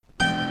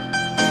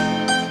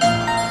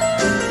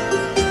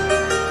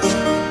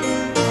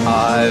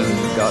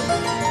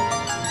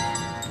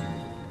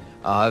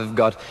I've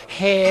got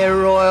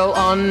hair oil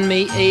on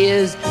me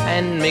ears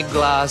and me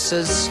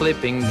glasses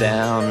slipping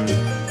down,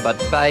 but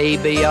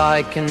baby,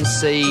 I can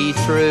see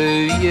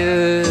through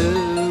you.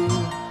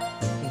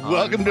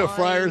 Welcome to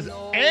Friars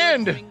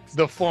and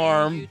the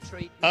Farm.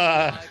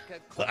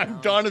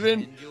 I'm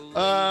Donovan,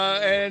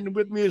 and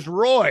with me is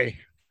Roy.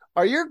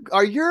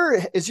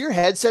 Is your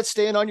headset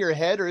staying on your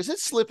head or is it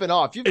slipping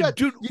off? You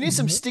need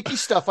some sticky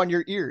stuff on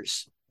your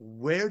ears.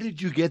 Where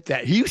did you get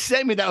that? He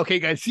sent me that. Okay,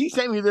 guys, he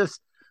sent me this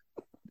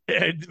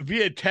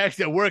via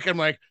text at work. I'm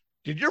like,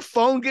 did your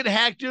phone get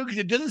hacked, dude? Because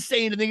it doesn't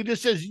say anything. It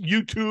just says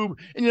YouTube.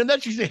 And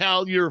that's usually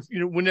how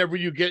whenever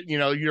you get,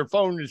 your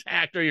phone is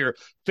hacked or your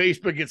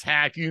Facebook gets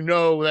hacked,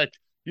 that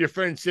your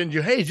friend sends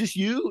you, hey, is this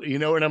you?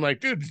 And I'm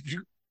like, dude, did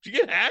you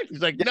get hacked?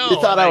 He's like, no. You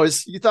thought I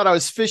was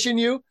phishing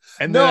you?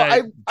 And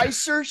no, I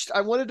searched. I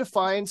wanted to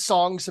find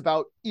songs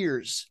about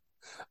ears.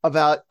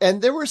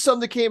 And there were some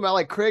that came out,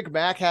 like Craig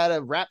Mack had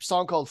a rap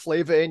song called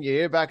Flava in Your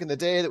Ear back in the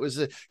day that was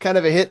a kind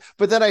of a hit.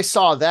 But then I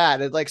saw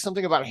that and like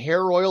something about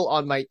hair oil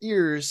on my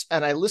ears,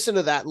 and I listened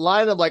to that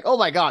line. I'm like, oh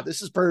my God,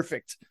 this is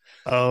perfect.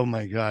 Oh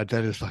my God,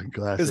 that is fucking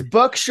classic. Because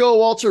Buck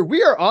Showalter,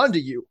 we are on to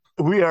you.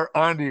 We are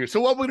on to you. So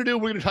what we're going to do,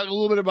 we're going to talk a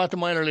little bit about the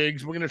minor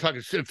leagues. We're going to talk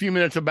a few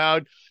minutes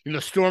about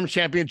Storm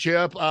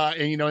Championship,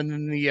 and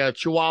then the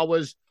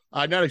Chihuahuas,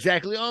 not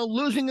exactly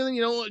losing,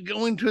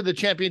 going to the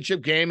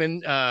championship game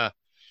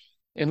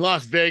in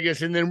Las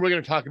Vegas, and then we're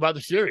going to talk about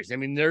the series. I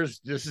mean, this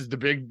is the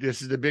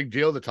big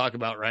deal to talk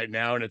about right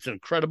now, and it's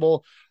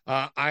incredible.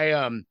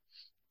 The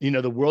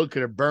world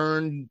could have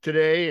burned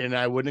today, and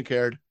I wouldn't have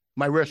cared.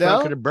 My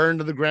restaurant could have burned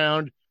to the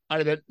ground.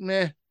 I'd have been,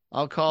 meh,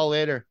 I'll call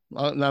later.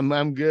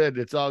 I'm good.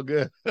 It's all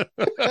good.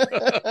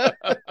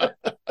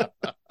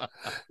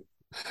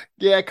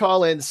 Yeah,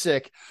 call in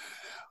sick.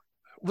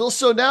 Well,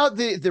 so now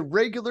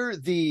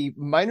the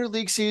minor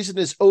league season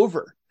is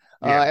over.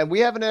 And we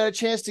haven't had a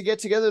chance to get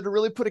together to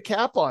really put a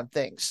cap on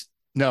things.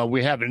 No,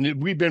 we haven't.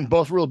 We've been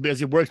both real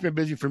busy. Work's been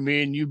busy for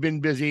me, and you've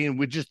been busy, and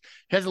we just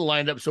hasn't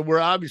lined up. So we're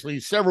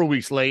obviously several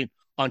weeks late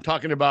on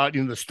talking about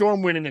the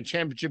Storm winning the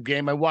championship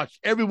game. I watched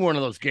every one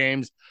of those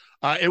games.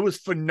 It was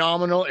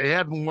phenomenal. They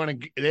haven't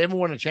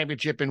won a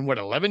championship in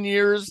 11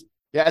 years?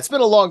 Yeah, it's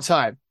been a long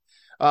time.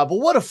 But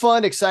what a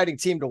fun, exciting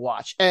team to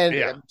watch.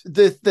 And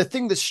the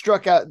thing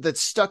that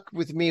stuck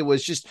with me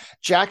was just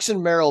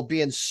Jackson Merrill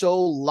being so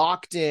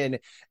locked in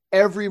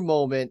every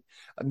moment,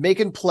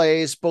 making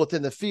plays both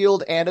in the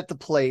field and at the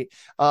plate,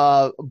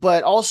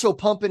 but also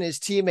pumping his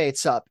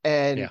teammates up.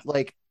 And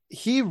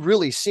he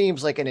really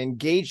seems like an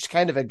engaged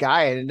kind of a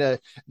guy. And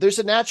there's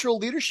a natural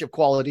leadership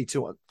quality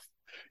to him.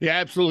 Yeah,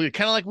 absolutely.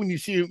 Kind of like when you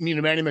see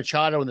Manny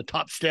Machado in the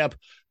top step,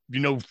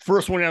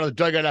 first one out of the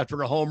dugout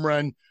after a home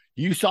run.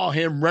 You saw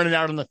him running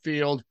out on the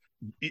field.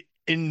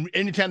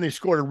 Anytime they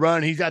scored a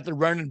run, he's out there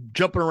running,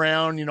 jumping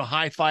around,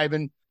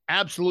 high-fiving.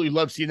 Absolutely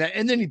love seeing that.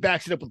 And then he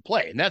backs it up with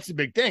play. And that's the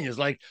big thing is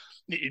like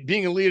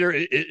being a leader.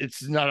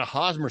 It's not a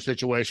Hosmer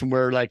situation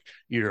where like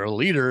you're a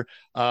leader,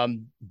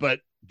 but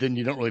then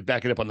you don't really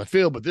back it up on the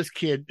field. But this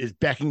kid is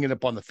backing it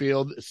up on the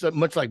field, so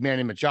much like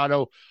Manny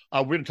Machado.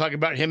 We're going to talk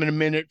about him in a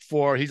minute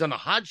he's on the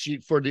hot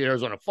sheet for the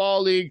Arizona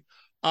Fall League.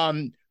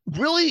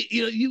 Really,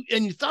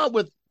 you thought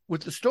with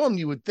the Storm,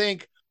 you would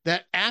think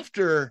that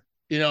after,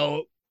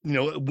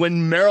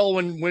 when Merrill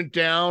went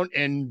down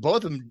and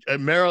both of them,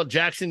 Merrill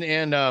Jackson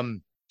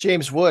and,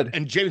 James Wood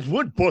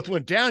both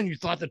went down. You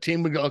thought the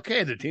team would go,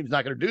 okay, the team's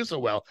not going to do so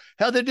well.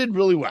 Hell, they did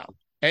really well.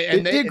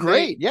 And they did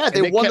great.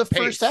 They won the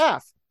first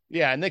half.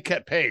 Yeah, and they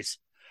kept pace.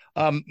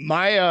 We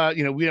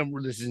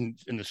don't, this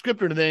isn't in the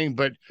script or anything,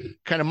 but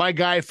kind of my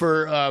guy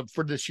for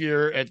this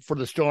year for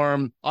the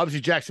Storm,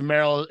 obviously Jackson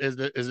Merrill is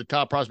the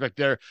top prospect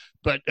there,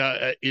 but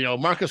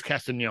Marcos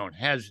Castañon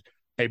has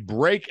a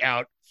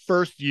breakout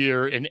first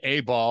year in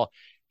A-ball,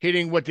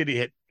 hitting, what did he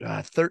hit?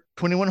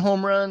 21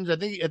 home runs. I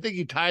think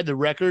he tied the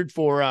record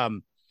for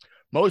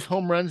most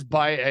home runs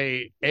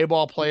by a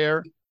ball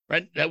player,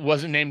 right? That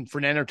wasn't named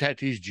Fernando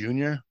Tatis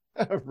Jr.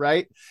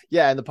 Right.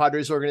 Yeah. In the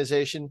Padres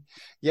organization.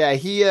 Yeah.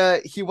 He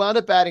wound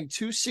up batting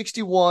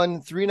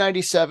 261,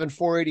 397,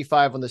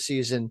 485 on the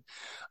season,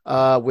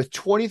 with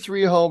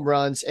 23 home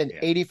runs and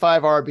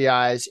 85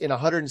 RBIs in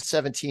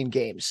 117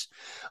 games.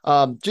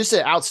 Just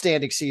an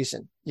outstanding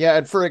season. Yeah.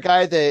 And for a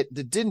guy that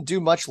didn't do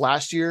much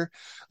last year,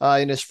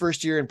 in his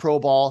first year in pro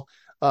ball,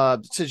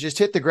 to just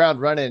hit the ground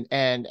running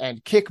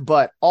and kick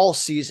butt all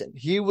season.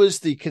 He was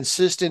the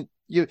consistent,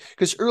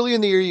 because early in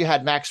the year you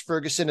had Max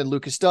Ferguson and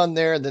Lucas Dunn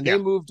there, and then they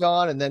moved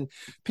on, and then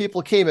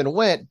people came and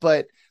went.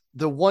 But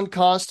the one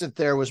constant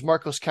there was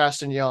Marcos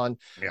Castañon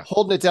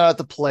holding it down at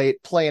the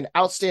plate, playing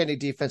outstanding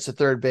defense at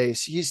third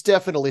base. He's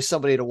definitely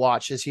somebody to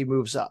watch as he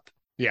moves up.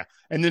 Yeah.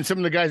 And then some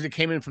of the guys that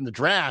came in from the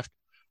draft,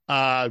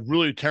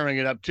 really tearing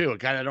it up too.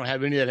 I don't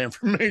have any of that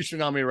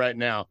information on me right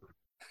now.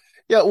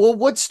 Yeah. Well,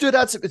 what stood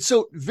out?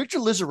 So Victor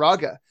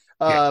Lizarraga,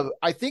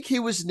 I think he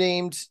was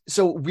named.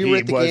 So we were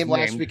at the game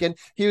last weekend.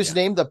 He was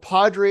named the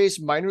Padres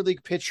minor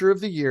league pitcher of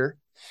the year.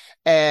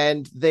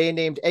 and they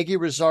named Eggy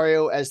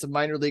Rosario as the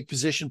minor league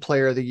position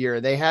player of the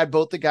year. They had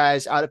both the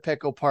guys out at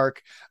Petco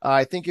Park.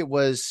 I think it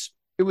was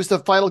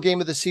the final game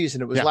of the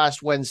season. It was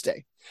last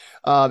Wednesday.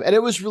 And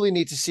it was really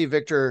neat to see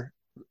Victor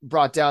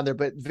brought down there,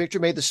 but Victor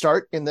made the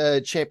start in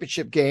the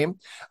championship game.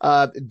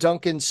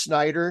 Duncan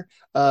Snyder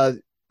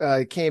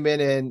came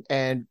in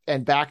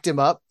and backed him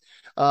up.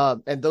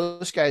 And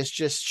those guys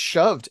just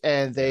shoved,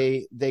 and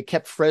they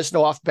kept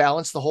Fresno off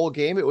balance the whole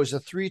game. It was a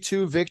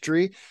 3-2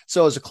 victory.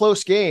 So it was a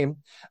close game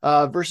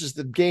versus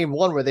the game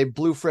one where they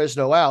blew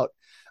Fresno out.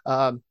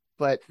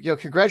 But,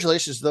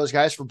 congratulations to those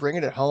guys for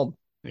bringing it home.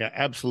 Yeah,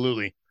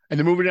 absolutely. And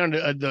then moving down to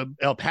the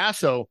El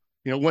Paso,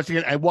 once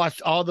again, I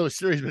watched all those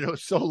series, but it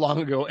was so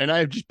long ago, and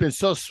I've just been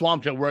so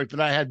swamped at work that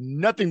I had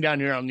nothing down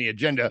here on the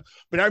agenda.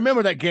 But I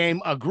remember that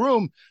game.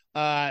 Groom,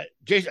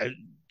 Jay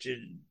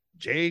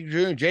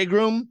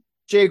Groom.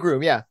 Jay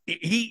Groom, yeah.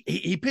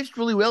 He pitched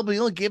really well, but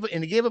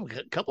he gave up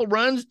a couple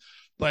runs.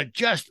 But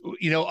just,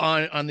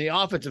 on the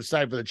offensive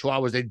side for the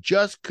Chihuahuas, they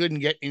just couldn't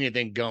get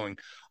anything going.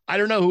 I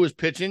don't know who was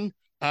pitching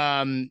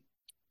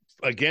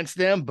against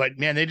them, but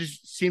man, they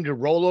just seemed to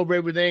roll over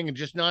everything and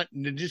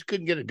they just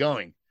couldn't get it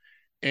going.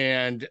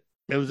 And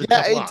it was a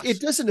tough loss. It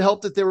doesn't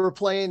help that they were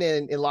playing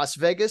in Las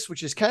Vegas,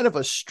 which is kind of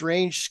a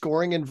strange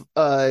scoring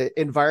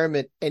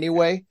environment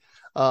anyway.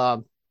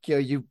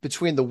 You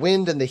between the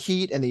wind and the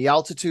heat and the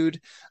altitude,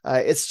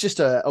 it's just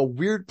a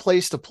weird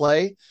place to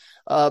play.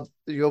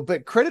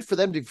 But credit for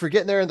them for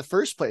getting there in the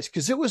first place,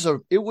 because it was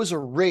a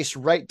race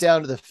right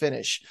down to the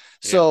finish.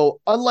 Yeah.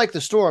 So unlike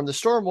the Storm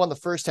won the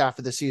first half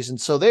of the season,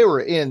 so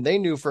they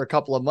knew for a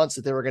couple of months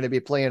that they were going to be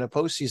playing a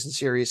postseason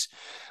series,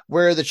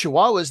 where the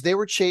Chihuahuas, they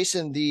were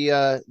chasing the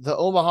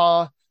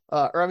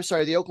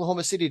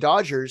Oklahoma City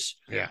Dodgers.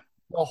 Yeah.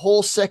 The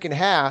whole second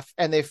half,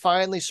 and they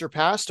finally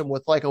surpassed them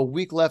with like a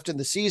week left in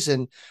the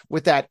season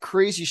with that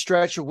crazy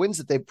stretch of wins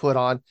that they put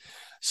on.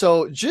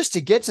 So just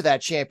to get to that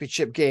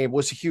championship game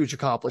was a huge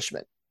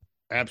accomplishment.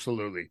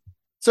 Absolutely.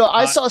 So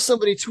I saw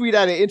somebody tweet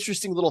out an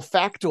interesting little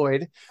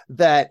factoid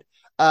that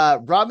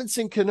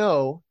Robinson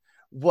Cano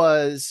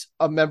was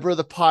a member of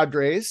the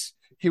Padres.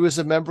 He was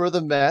a member of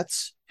the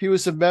Mets. He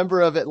was a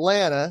member of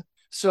Atlanta.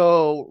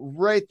 So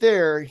right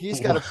there,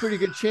 he's got a pretty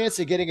good chance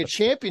of getting a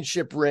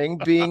championship ring,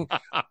 being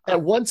at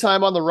one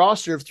time on the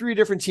roster of 3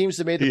 different teams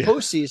that made the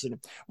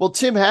postseason. Well,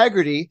 Tim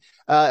Haggerty,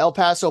 El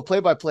Paso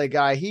play-by-play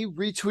guy, he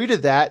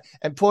retweeted that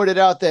and pointed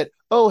out that,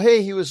 oh,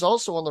 hey, he was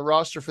also on the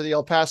roster for the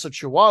El Paso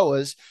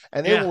Chihuahuas,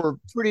 and they were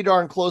pretty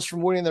darn close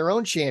from winning their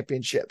own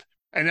championship.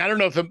 And I don't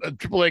know if the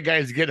AAA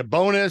guys get a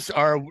bonus,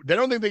 or they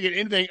don't think they get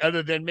anything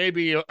other than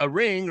maybe a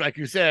ring, like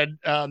you said,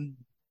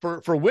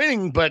 for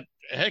winning. But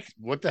heck,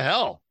 what the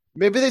hell?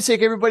 Maybe they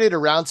take everybody to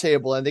round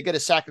table and they get a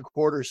sack of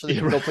quarters so they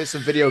can go play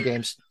some video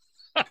games.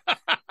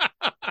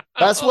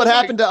 That's what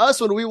happened to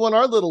us when we won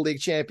our Little League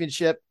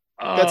championship.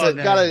 Got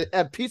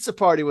a pizza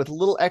party with a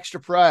little extra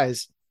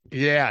prize.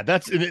 Yeah,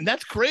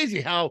 that's crazy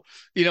how,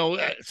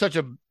 such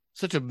a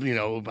I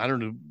don't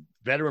know,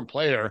 veteran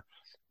player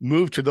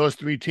moved to those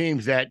 3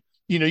 teams that,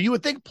 you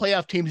would think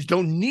playoff teams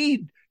don't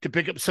need to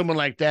pick up someone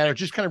like that, or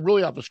just kind of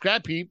really off the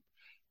scrap heap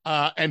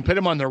and put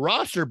him on their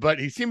roster. But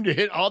he seemed to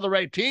hit all the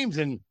right teams,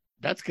 and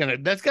that's got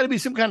to be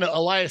some kind of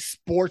Elias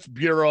Sports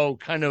Bureau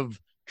kind of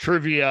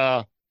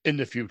trivia in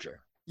the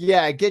future.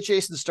 Yeah, get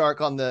Jason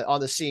Stark on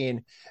the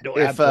scene. No,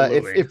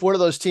 if one of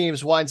those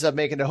teams winds up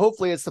making it,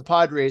 hopefully it's the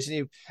Padres,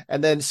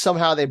 and then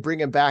somehow they bring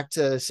him back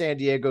to San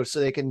Diego so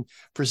they can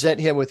present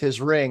him with his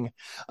ring.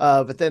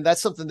 But then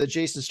that's something that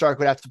Jason Stark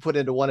would have to put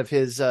into one of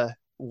his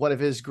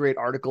great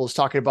articles,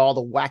 talking about all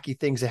the wacky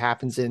things that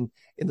happens in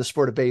the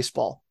sport of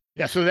baseball.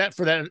 Yeah, so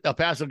for that El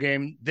Paso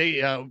game,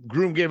 they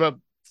Groom gave up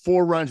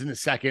 4 runs in the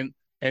second,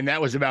 and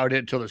that was about it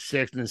until the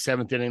 6th and the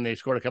 7th inning. They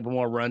scored a couple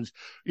more runs.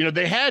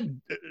 They had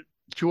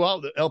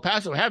El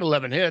Paso had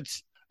 11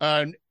 hits.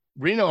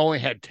 Reno only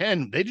had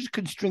 10. They just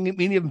couldn't string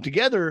any of them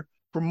together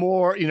for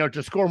more,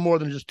 to score more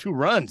than just 2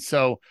 runs.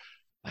 So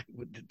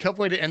tough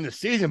way to end the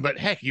season. But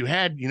heck, you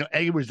had,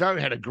 Eggy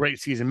Rosario had a great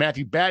season.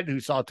 Matthew Batten, who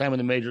saw time in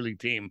the major league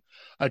team.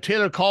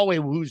 Taylor Callaway,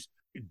 who's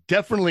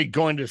definitely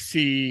going to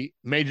see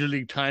major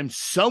league time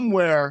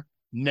somewhere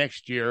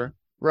next year.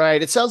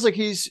 Right. It sounds like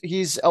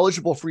he's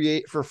eligible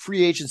for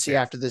free agency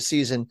after this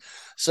season.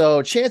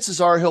 So chances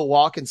are he'll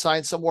walk and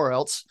sign somewhere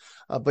else,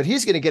 but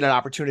he's going to get an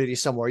opportunity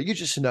somewhere. You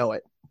just know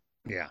it.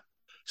 Yeah.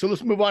 So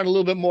let's move on a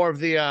little bit more of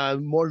the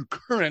more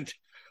current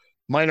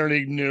minor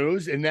league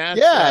news. And that,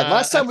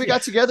 last time we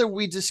got together,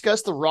 we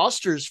discussed the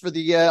rosters for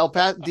the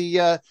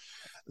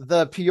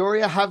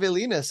Peoria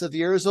Javelinas of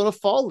the Arizona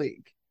Fall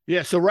League.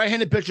 Yeah. So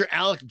right-handed pitcher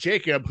Alec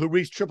Jacob, who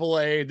reached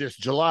AAA this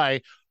July,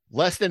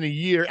 less than a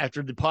year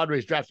after the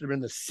Padres drafted him in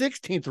the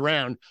 16th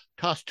round,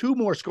 tossed 2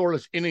 more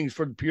scoreless innings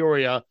for the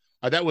Peoria.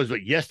 That was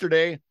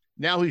yesterday.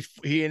 Now he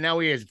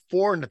has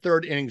 4 in the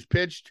 3rd innings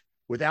pitched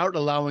without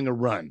allowing a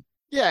run.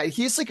 Yeah,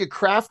 he's like a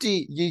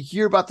crafty. You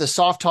hear about the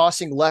soft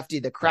tossing lefty,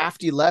 the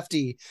crafty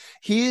lefty.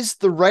 He's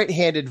the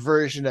right-handed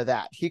version of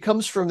that. He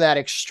comes from that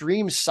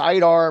extreme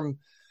sidearm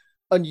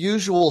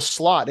unusual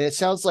slot. And it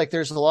sounds like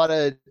there's a lot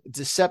of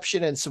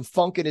deception and some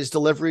funk in his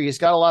delivery. He's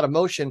got a lot of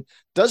motion,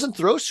 doesn't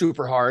throw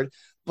super hard,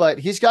 but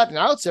he's gotten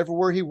outs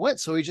everywhere he went.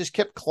 So he just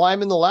kept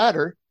climbing the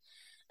ladder.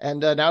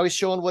 And now he's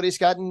showing what he's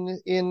gotten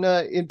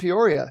in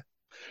Peoria.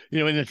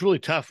 And it's really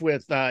tough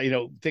with,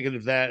 thinking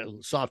of that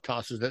soft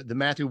tosses, the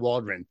Matthew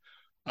Waldron.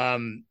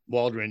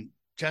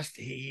 Just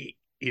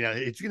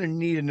it's going to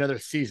need another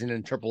season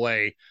in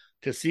AAA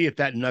to see if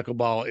that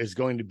knuckleball is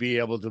going to be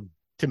able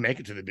to make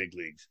it to the big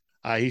leagues.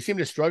 He seemed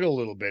to struggle a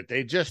little bit.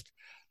 They just,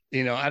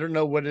 I don't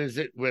know what is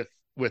it with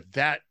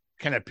that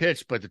kind of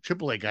pitch, but the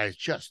AAA guys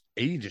just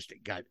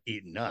got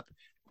eaten up.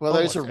 Well,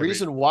 there's a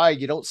reason why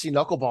you don't see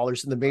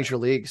knuckleballers in the major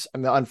leagues. I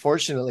mean,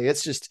 unfortunately,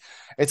 it's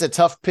a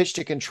tough pitch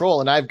to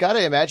control. And I've got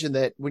to imagine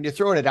that when you're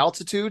throwing at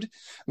altitude,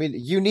 I mean,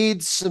 you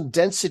need some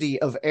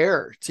density of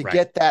air to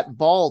get that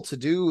ball to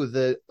do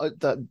the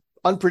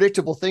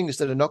unpredictable things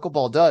that a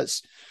knuckleball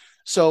does.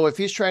 So if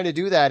he's trying to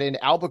do that in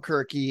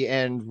Albuquerque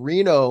and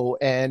Reno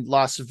and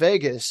Las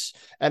Vegas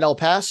and El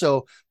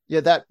Paso,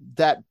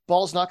 that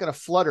ball's not going to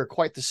flutter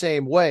quite the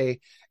same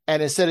way.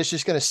 And instead, it's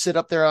just going to sit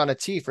up there on a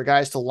tee for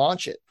guys to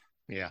launch it.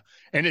 Yeah.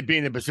 And it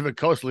being the Pacific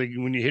Coast League,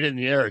 when you hit it in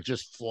the air, it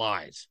just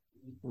flies.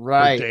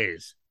 Right. For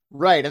days.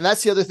 Right. And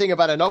that's the other thing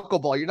about a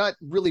knuckleball. You're not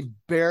really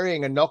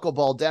burying a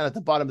knuckleball down at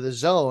the bottom of the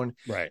zone.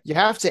 Right. You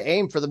have to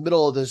aim for the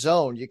middle of the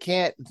zone.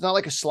 It's not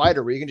like a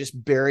slider where you can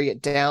just bury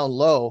it down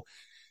low,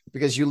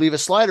 because you leave a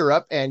slider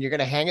up and you're going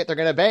to hang it, they're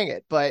going to bang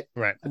it. But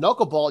a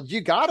knuckleball,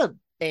 you got to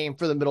aim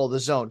for the middle of the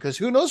zone, because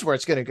who knows where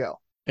it's going to go.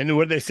 And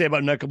what do they say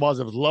about knuckleballs?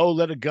 If it's low,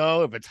 let it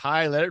go. If it's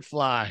high, let it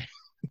fly.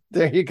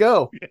 There you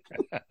go.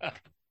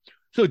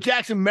 So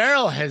Jackson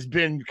Merrill has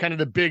been kind of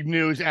the big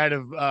news out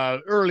of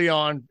early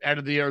on out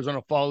of the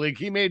Arizona Fall League.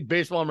 He made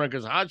Baseball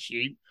America's hot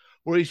sheet,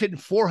 where he's hitting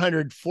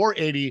 400,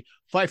 480,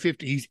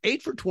 550. He's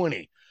 8 for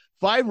 20,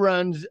 5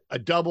 runs, a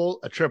double,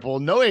 a triple,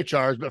 no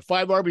HRs, but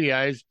 5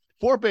 RBIs,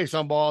 4 base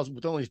on balls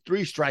with only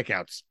 3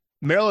 strikeouts.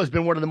 Merrill has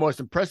been one of the most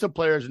impressive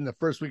players in the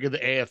first week of the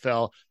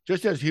AFL,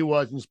 just as he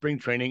was in spring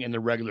training and the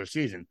regular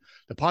season.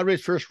 The Padres'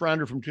 first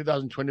rounder from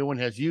 2021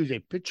 has used a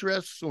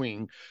picturesque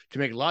swing to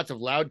make lots of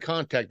loud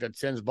contact that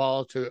sends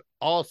balls to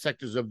all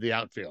sectors of the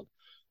outfield.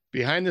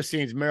 Behind the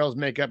scenes, Merrill's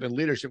makeup and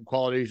leadership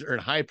qualities earn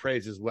high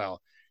praise as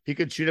well. He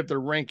could shoot up the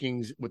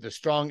rankings with a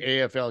strong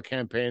AFL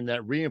campaign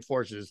that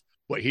reinforces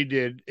what he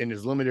did in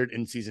his limited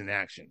in-season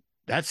action.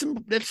 That's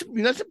some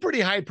pretty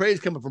high praise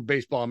coming from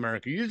Baseball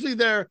America. Usually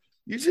they're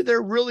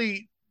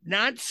really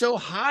not so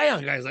high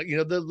on guys. Like,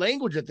 the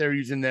language that they're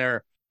using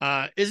there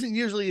isn't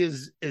usually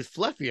as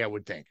fluffy, I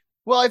would think.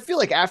 Well, I feel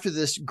like after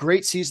this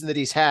great season that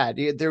he's had,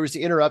 there was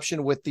the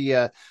interruption with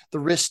the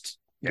wrist,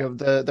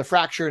 the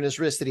fracture in his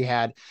wrist that he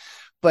had.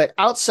 But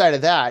outside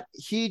of that,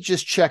 he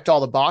just checked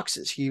all the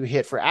boxes. He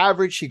hit for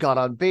average. He got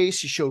on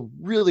base. He showed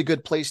really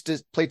good plate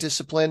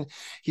discipline.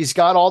 He's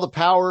got all the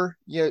power.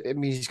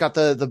 He's got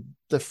the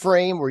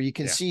frame where you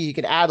can see he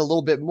can add a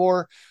little bit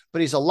more, but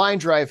he's a line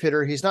drive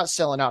hitter. He's not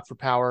selling out for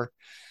power.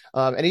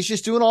 And he's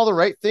just doing all the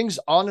right things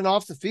on and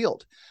off the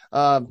field.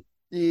 I've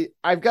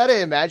got to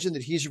imagine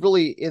that he's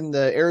really in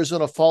the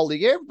Arizona Fall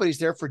League. Everybody's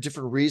there for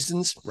different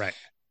reasons. Right.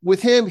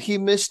 With him, he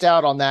missed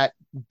out on that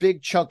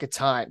big chunk of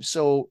time.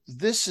 So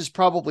this is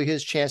probably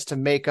his chance to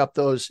make up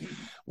those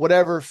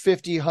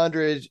 50,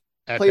 100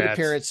 plate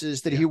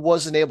appearances that he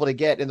wasn't able to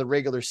get in the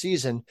regular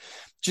season,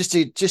 just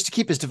to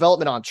keep his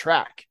development on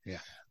track. Yeah.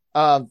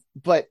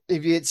 But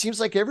it seems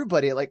like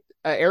everybody, like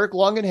Eric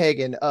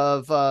Longenhagen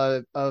of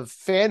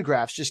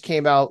Fangraphs, just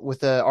came out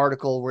with an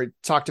article where he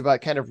talked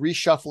about kind of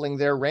reshuffling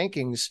their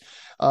rankings,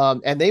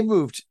 and they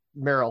moved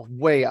Merrill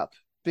way up,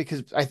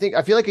 because I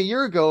feel like a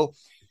year ago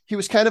he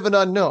was kind of an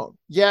unknown.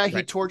 Yeah, he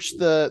torched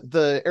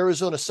the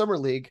Arizona Summer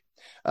League,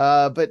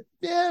 but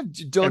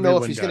don't know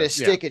if he's going to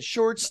stick at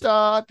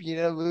shortstop.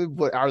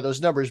 Are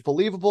those numbers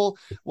believable?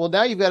 Well,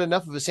 now you've got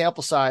enough of a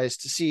sample size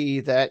to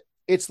see that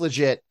it's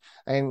legit.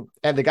 And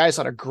the guy's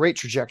on a great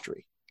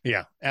trajectory.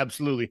 Yeah,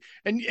 absolutely.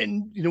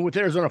 And with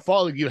Arizona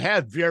Fall League, you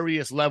have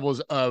various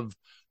levels of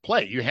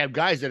play. You have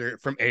guys that are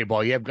from A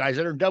ball. You have guys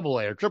that are double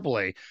A or triple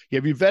A. You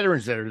have your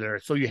veterans that are there.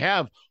 So you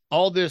have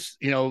all this,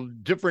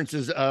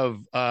 differences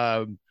of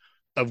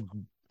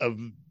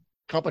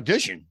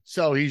competition.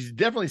 So he's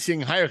definitely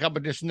seeing higher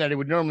competition than he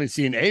would normally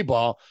see in A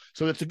ball.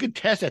 So it's a good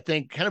test, I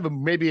think, kind of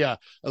maybe a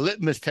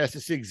litmus test to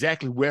see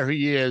exactly where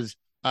he is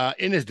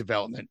in his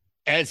development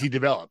as he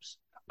develops.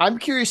 I'm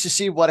curious to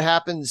see what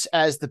happens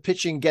as the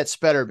pitching gets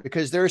better,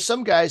 because there are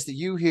some guys that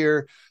you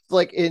hear,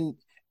 like in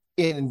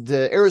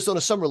the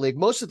Arizona Summer League,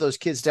 most of those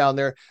kids down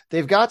there,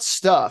 they've got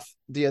stuff.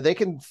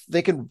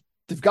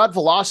 They've got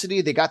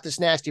velocity. They got this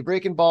nasty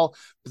breaking ball,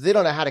 but they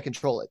don't know how to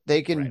control it.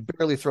 They can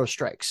barely throw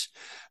strikes.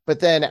 But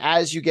then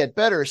as you get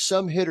better,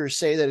 some hitters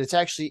say that it's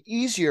actually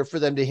easier for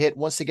them to hit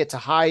once they get to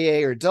high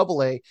A or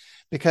double A,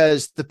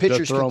 because the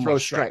pitchers can throw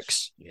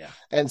strikes. Yeah.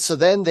 And so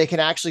then they can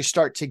actually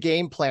start to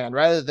game plan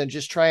rather than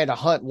just trying to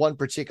hunt one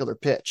particular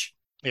pitch.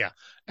 Yeah,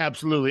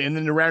 absolutely. And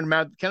then the round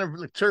amount, kind of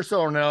like Terso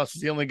Ornelas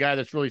is the only guy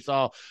that's really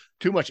saw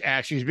too much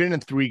action. He's been in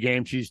 3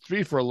 games. He's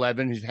 3 for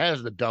 11. He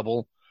has the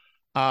double.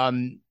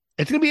 And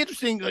It's going to be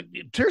interesting. Like,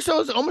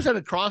 Tirso's almost at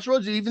a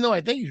crossroads, even though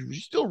I think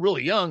he's still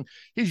really young.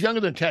 He's younger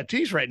than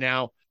Tatis right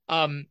now.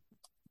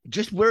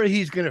 Just where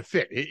he's going to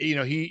fit.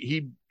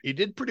 He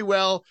did pretty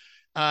well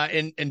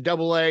in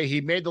Double-A. He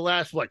made the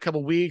last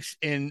couple weeks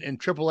in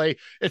Triple-A.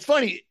 It's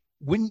funny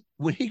when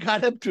he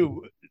got up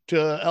to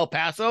El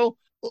Paso.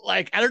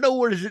 Like, I don't know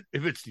what is it,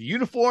 if it's the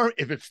uniform,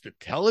 if it's the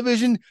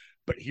television,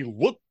 but he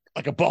looked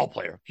like a ball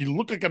player. He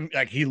looked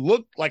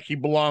like he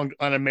belonged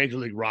on a major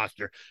league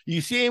roster. You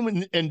see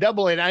him in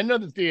Double-A, and I know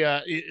that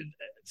the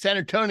San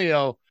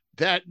Antonio,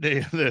 that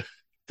the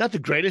not the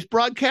greatest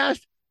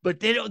broadcast, but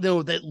they don't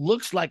know that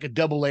looks like a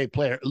Double-A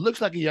player. It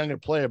looks like a younger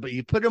player, but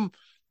you put him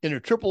in a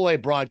Triple-A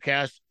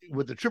broadcast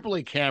with a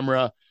Triple-A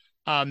camera,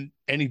 and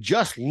he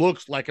just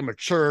looks like a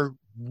mature,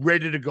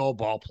 ready to go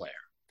ball player.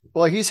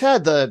 Well, he's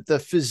had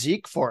the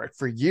physique for it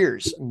for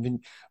years. I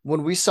mean,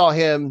 when we saw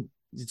him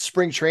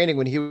spring training,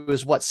 when he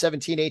was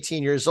 17,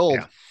 18 years old,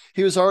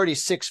 he was already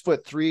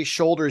 6'3",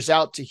 shoulders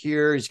out to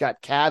here. He's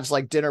got calves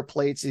like dinner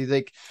plates.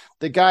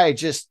 The guy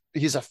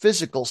he's a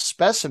physical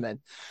specimen.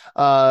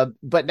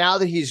 But now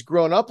that he's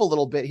grown up a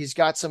little bit, he's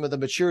got some of the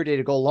maturity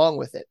to go along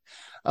with it.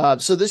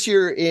 So this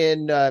year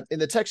in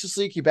the Texas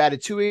League, he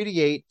batted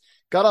 .288,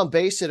 got on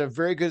base at a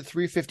very good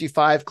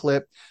 .355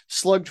 clip,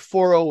 slugged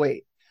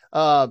 .408.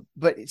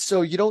 But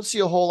so you don't see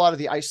a whole lot of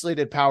the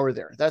isolated power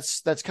there.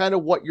 That's kind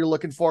of what you're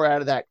looking for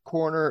out of that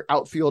corner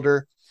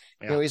outfielder.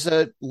 Yeah. He's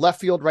a left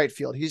field, right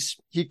field.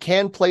 He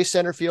can play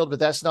center field, but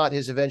that's not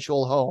his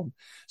eventual home.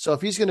 So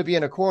if he's going to be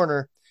in a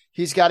corner,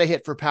 he's got to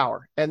hit for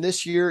power. And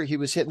this year he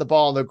was hitting the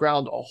ball on the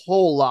ground a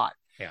whole lot.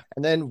 Yeah.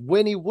 And then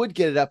when he would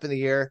get it up in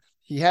the air,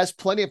 he has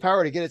plenty of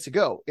power to get it to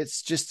go.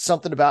 It's just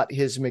something about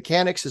his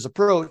mechanics, his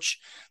approach,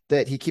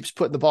 that he keeps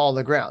putting the ball on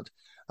the ground.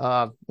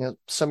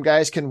 Some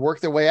guys can work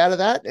their way out of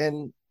that,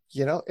 and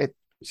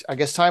I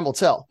guess time will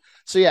tell.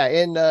 So yeah,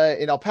 in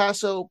El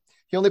Paso,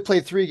 he only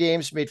played 3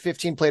 games, made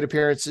 15 plate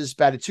appearances,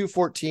 batted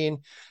 .214,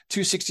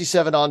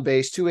 .267 on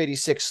base,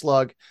 .286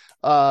 slug.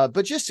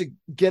 But just to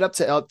get up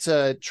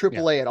to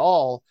AAA at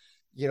all,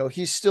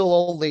 he's still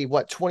only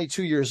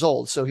 22 years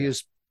old. So he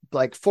was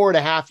like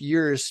 4.5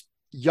 years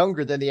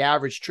younger than the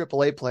average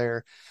AAA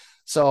player.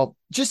 So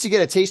just to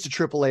get a taste of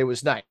AAA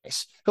was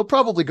nice. He'll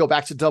probably go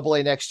back to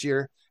AA next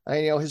year.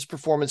 His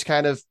performance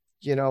kind of,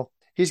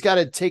 he's got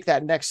to take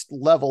that next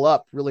level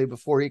up really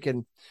before he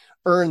can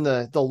earn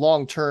the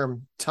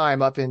long-term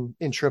time up in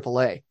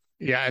AAA.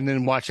 Yeah. And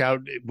then watch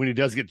out when he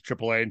does get to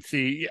AAA and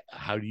see,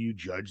 how do you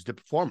judge the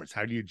performance?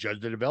 How do you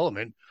judge the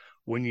development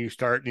when you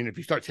start, if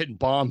he starts hitting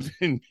bombs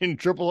in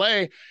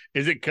AAA,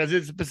 is it because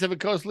it's the Pacific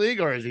Coast League,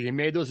 or has he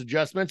made those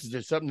adjustments? Is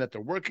there something that they're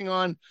working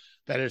on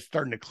that is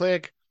starting to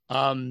click?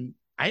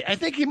 I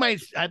think he might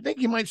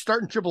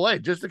start in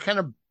AAA just to kind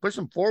of push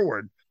him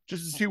forward,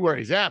 just to see where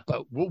he's at.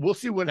 But we'll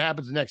see what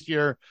happens next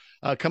year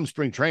come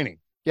spring training.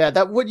 Yeah,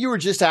 that what you were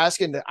just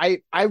asking, I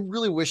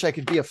really wish I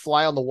could be a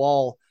fly on the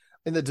wall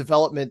in the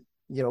development,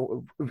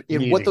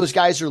 in what those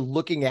guys are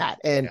looking at.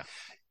 And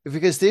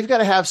because they've got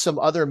to have some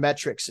other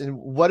metrics. And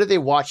what are they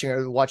watching?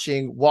 Are they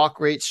watching walk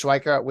rate,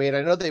 strikeout rate?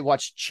 I know they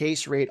watch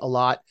chase rate a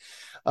lot.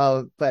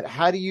 But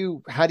how do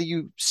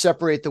you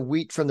separate the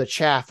wheat from the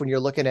chaff when you're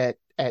looking at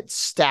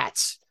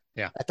stats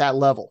at that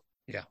level?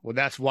 Yeah, well,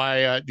 that's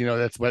why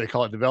that's why they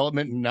call it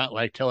development and not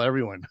like tell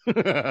everyone.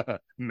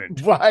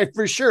 Right,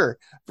 for sure.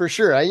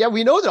 Yeah,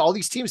 we know that all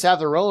these teams have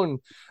their own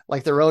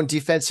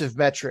defensive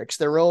metrics,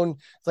 their own,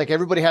 like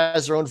everybody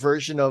has their own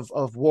version of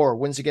WAR,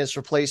 wins against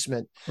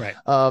replacement, right?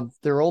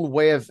 Their own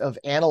way of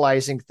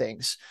analyzing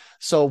things.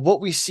 So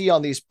what we see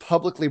on these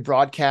publicly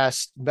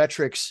broadcast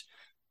metrics,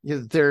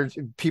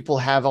 people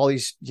have all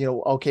these,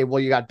 okay,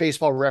 well, you got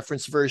Baseball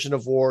Reference version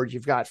of WAR,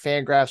 you've got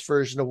Fangraphs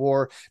version of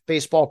WAR,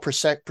 Baseball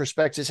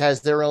Prospectus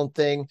has their own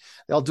thing.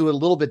 They'll do it a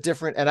little bit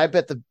different. And I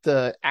bet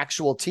the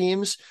actual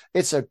teams,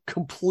 it's a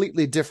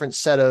completely different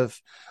set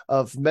of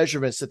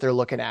measurements that they're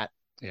looking at.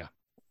 Yeah.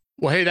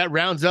 Well, hey, that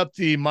rounds up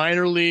the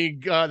minor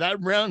league.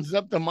 Segment.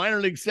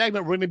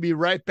 We're going to be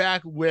right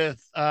back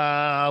with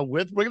we're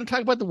going to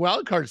talk about the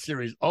wild card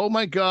series. Oh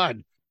my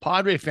God.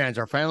 Padre fans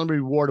are finally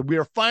rewarded. We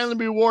are finally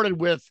rewarded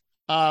with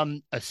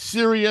a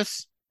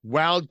serious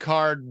wild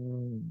card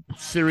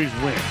series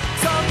win.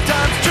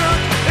 Sometimes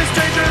truth is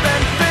stranger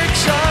than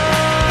fiction.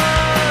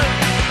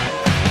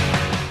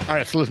 All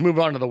right, so let's move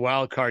on to the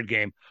wild card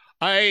game.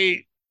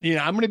 I'm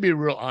going to be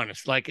real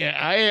honest. Like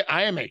I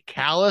am a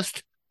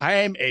calloused, I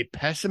am a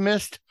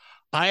pessimist,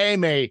 I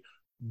am a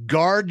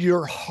guard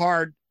your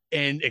heart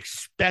and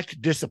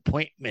expect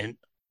disappointment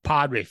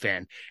Padre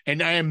fan,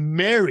 and I am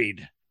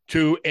married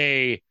to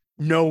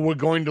no, we're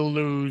going to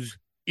lose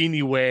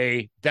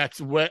anyway. That's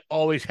what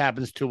always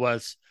happens to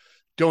us.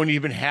 Don't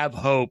even have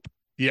hope,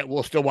 yet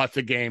we'll still watch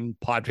the game,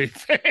 Padre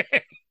fan.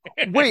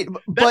 Wait,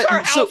 that's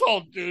our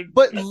household, dude.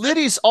 But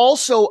Liddy's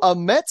also a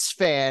Mets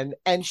fan,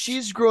 and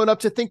she's grown up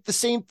to think the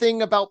same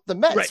thing about the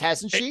Mets, right,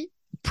 hasn't she?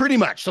 Pretty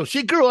much. So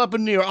she grew up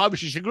in New York.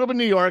 Obviously, she grew up in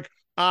New York.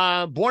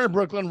 Born in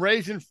Brooklyn,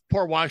 raised in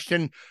Port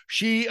Washington.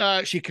 She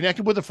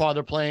connected with her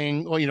father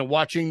playing,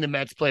 watching the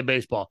Mets play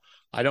baseball.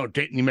 I don't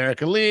date in the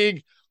American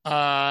League.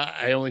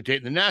 I only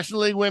date the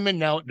National League women.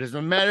 Now it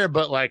doesn't matter,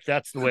 but like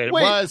that's the way it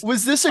Wait, was.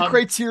 was this a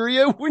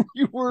criteria when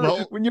you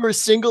were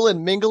single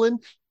and mingling?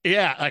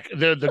 Yeah, like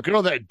the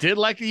girl that did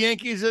like the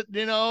Yankees,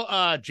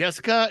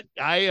 Jessica.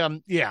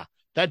 Yeah,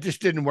 that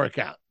just didn't work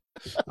out.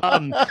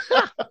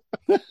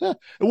 It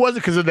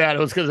wasn't because of that. It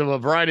was because of a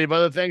variety of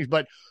other things.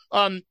 But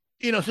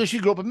so she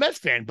grew up a Mets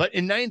fan. But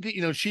in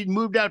 90, she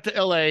moved out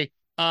to LA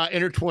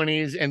in her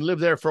 20s and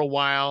lived there for a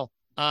while.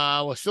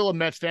 Was still a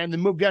Mets fan. Then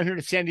moved down here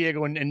to San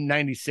Diego in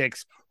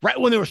 96, right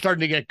when they were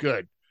starting to get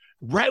good.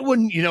 Right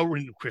when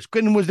Chris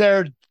Quinn was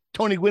there,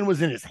 Tony Gwynn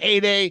was in his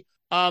heyday.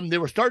 They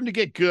were starting to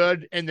get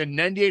good, and then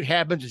 98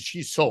 happens, and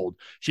she's sold.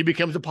 She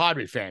becomes a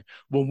Padre fan.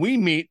 When we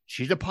meet,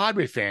 she's a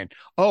Padre fan.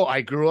 Oh,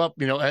 I grew up,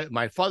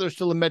 my father's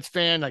still a Mets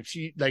fan. And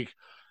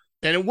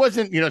it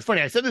wasn't, it's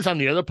funny. I said this on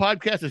the other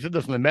podcast. I said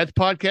this on the Mets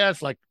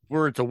podcast, like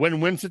where it's a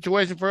win-win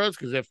situation for us.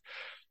 Because if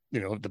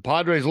the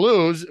Padres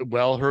lose,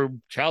 well, her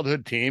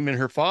childhood team and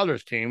her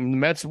father's team, the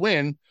Mets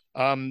win.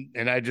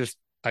 And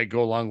I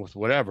go along with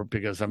whatever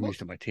because I'm used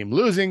to my team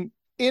losing.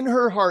 In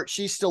her heart,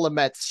 she's still a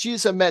Mets.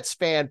 She's a Mets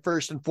fan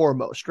first and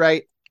foremost,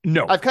 right?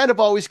 No, I've kind of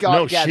always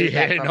gathered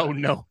that.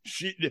 No.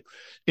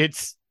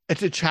 It's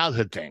a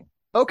childhood thing.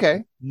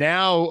 Okay.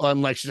 Now,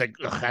 she's like,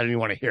 I don't even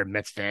want to hear a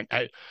Mets fan.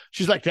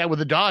 She's like that with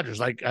the Dodgers.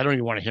 Like, I don't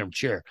even want to hear them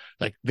cheer.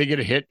 Like, they get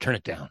a hit, turn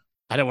it down.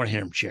 I don't want to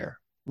hear them cheer.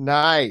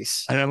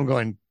 Nice. And I'm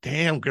going,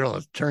 damn, girl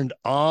has turned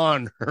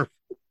on her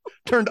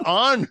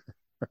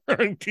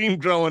team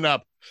growing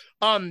up.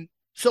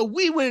 So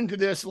we went into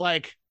this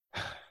like,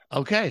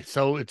 okay,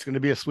 so it's going to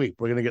be a sweep.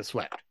 We're going to get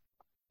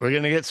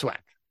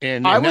swept.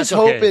 And I was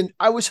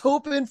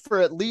hoping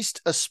for at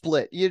least a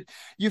split.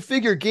 You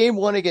figure game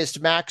one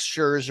against Max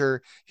Scherzer,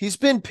 he's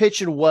been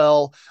pitching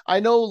well. I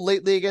know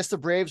lately against the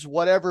Braves,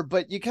 whatever,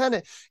 but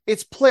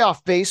it's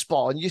playoff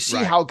baseball, and you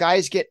see how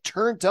guys get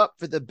turned up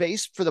for the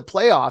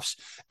playoffs,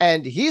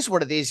 and he's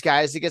one of these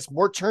guys that gets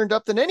more turned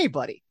up than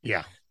anybody.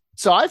 Yeah.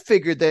 So I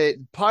figured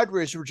that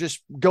Padres were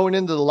just going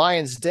into the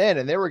Lions' den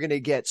and they were going to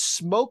get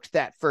smoked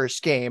that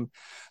first game.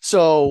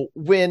 So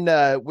when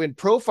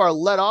Profar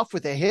let off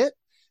with a hit,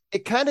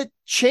 it kind of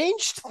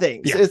changed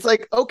things. Yeah. It's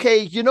like, okay,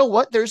 you know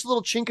what? There's a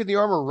little chink in the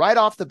armor right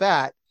off the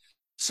bat.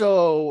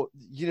 So,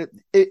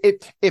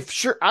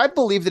 I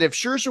believe that if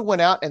Scherzer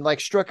went out and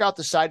struck out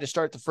the side to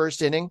start the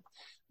first inning,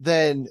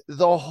 then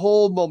the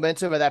whole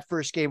momentum of that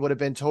first game would have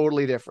been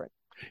totally different.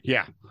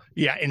 Yeah.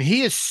 Yeah. And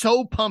he is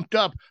so pumped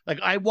up. Like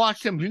I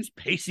watched him, he was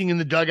pacing in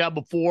the dugout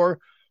before.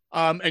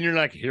 And you're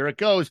like, here it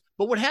goes.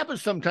 But what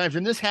happens sometimes,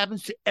 and this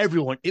happens to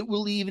everyone, it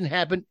will even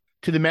happen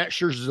to the Matt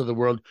Scherzers of the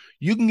world.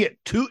 You can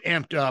get too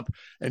amped up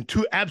and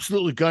too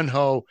absolutely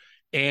gun-ho.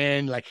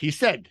 And like he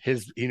said, he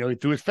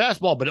threw his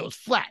fastball, but it was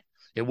flat.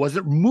 It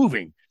wasn't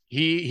moving.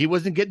 He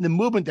wasn't getting the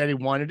movement that he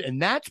wanted.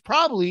 And that's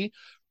probably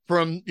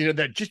from,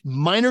 that just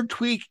minor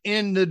tweak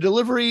in the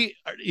delivery,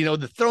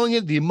 the throwing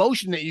it, the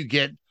emotion that you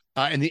get,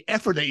 and the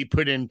effort that you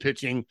put in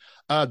pitching,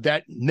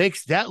 that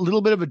makes that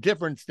little bit of a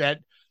difference that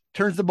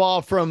turns the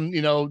ball from,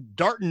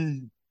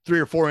 darting 3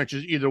 or 4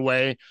 inches either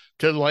way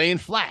to laying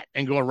flat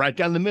and going right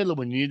down the middle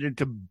when you needed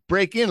to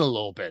break in a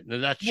little bit.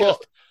 And that's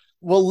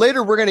well,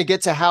 later we're going to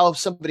get to how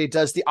somebody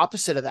does the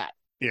opposite of that.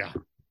 Yeah.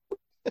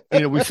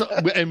 We saw,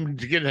 and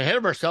to get ahead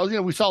of ourselves,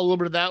 we saw a little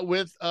bit of that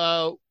with,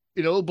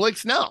 Blake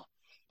Snell.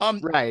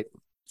 Right.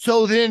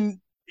 So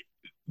then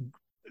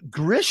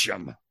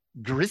Grissom,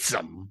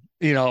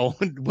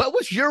 what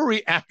was your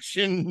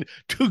reaction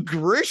to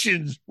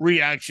Grisham's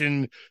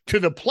reaction to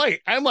the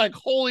plate? I'm like,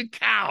 holy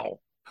cow.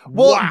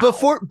 Well,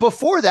 wow.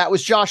 Before that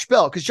was Josh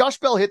Bell, because Josh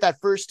Bell hit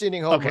that first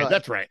inning home run.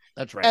 That's right.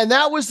 And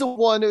that was the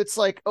one. It's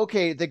like,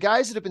 okay, the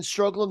guys that have been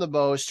struggling the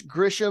most,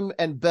 Grisham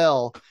and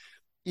Bell.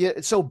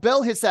 Yeah, so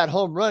Bell hits that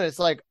home run. It's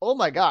like, oh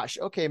my gosh,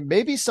 okay,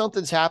 maybe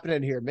something's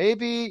happening here.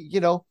 Maybe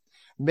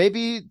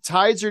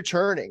tides are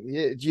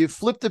turning. You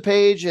flip the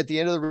page at the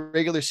end of the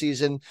regular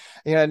season.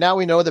 Now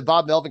we know that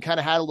Bob Melvin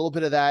kind of had a little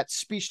bit of that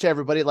speech to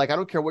everybody. Like, I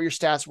don't care what your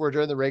stats were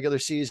during the regular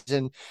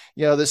season.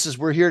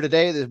 We're here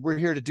today. We're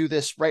here to do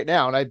this right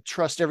now. And I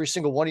trust every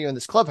single one of you in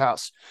this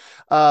clubhouse.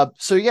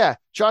 So yeah,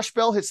 Josh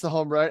Bell hits the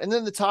home run. And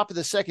then the top of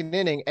the second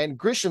inning and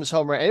Grisham's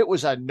home run, it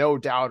was a no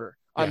doubter.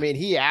 Yeah. I mean,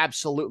 he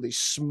absolutely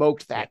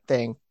smoked that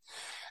thing.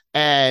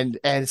 And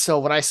so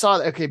when I saw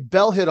that, okay,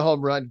 Bell hit a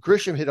home run,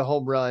 Grisham hit a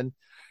home run,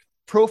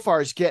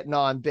 Profar's getting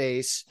on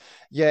base.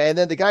 Yeah. And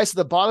then the guys at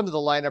the bottom of the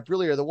lineup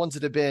really are the ones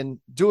that have been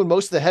doing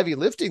most of the heavy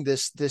lifting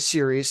this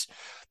series.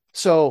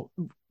 So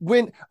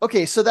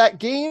so that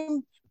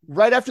game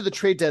right after the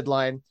trade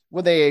deadline,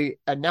 when they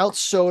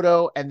announced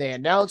Soto and they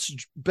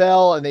announced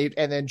Bell and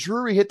then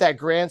Drury hit that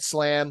grand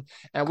slam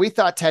and we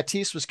thought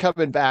Tatis was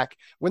coming back.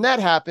 When that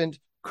happened,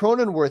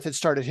 Cronenworth had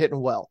started hitting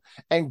well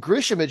and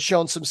Grisham had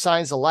shown some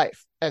signs of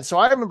life. And so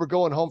I remember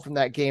going home from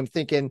that game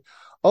thinking,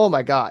 oh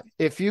my God,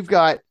 if you've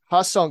got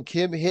Ha-Seong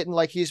Kim hitting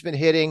like he's been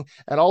hitting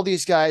and all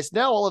these guys,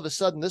 now all of a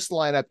sudden this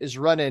lineup is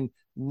running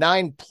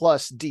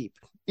 9+ deep.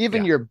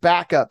 Even your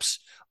backups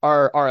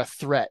are a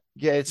threat.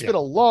 Yeah, it's been a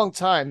long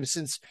time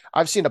since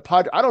I've seen a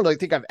I don't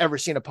think I've ever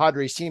seen a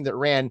Padres team that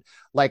ran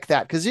like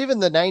that. Because even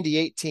the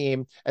 '98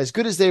 team, as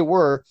good as they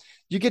were,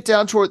 you get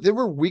down to there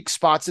were weak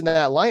spots in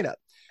that lineup,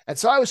 and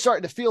so I was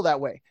starting to feel that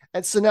way.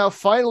 And so now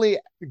finally,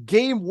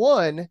 game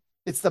one,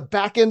 it's the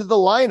back end of the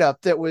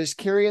lineup that was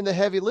carrying the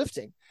heavy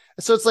lifting.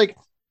 And so it's like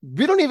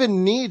we don't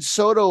even need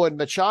Soto and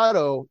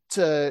Machado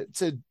to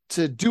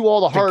do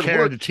all the hard carry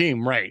work. The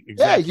team, right?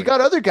 Exactly. Yeah, you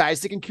got other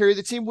guys that can carry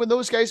the team when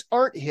those guys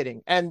aren't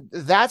hitting, and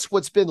that's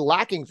what's been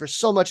lacking for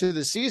so much of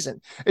the season.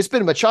 It's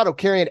been Machado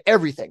carrying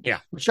everything. Yeah,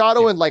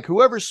 Machado and like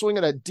whoever's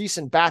swinging a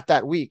decent bat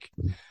that week.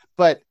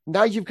 But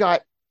now you've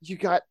got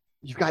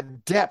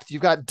depth.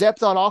 You've got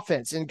depth on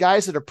offense and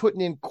guys that are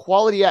putting in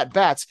quality at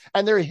bats,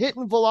 and they're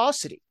hitting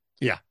velocity.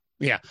 Yeah,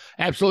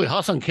 absolutely.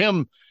 Ha-Seong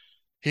Kim,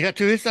 he got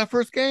 2 hits that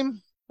first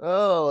game.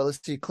 Oh, let's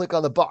see. Click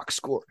on the box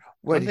score.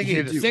 What I think he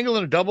hit a single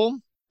and a double.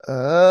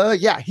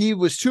 Yeah, he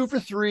was 2 for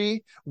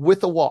 3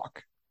 with a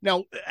walk.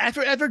 Now,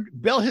 after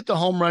Bell hit the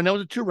home run, that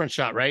was a 2-run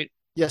shot, right?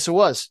 Yes, it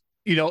was.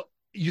 You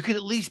could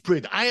at least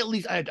breathe. I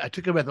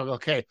took a breath. Like,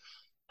 okay,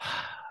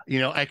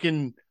 I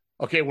can.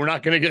 Okay, we're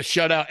not going to get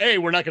shut out. Hey,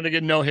 we're not going to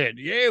get no hit.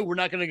 Yeah, we're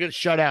not going to get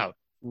shut out.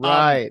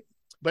 Right.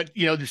 But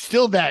there's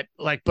still that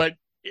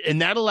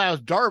and that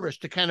allows Darvish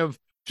to kind of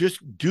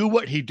just do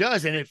what he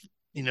does. And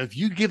if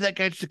you give that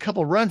guy just a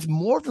couple runs,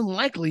 more than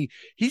likely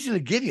he's going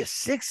to give you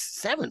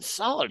 6-7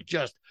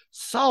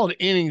 solid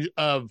innings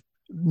of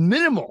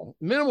minimal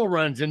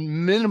runs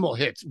and minimal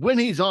hits when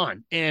he's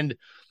on. And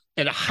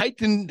at a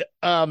heightened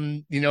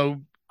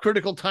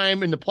critical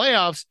time in the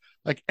playoffs,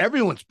 like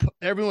everyone's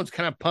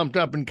kind of pumped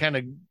up and kind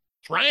of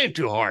trying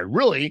too hard,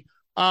 really.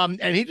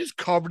 And he just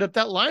covered up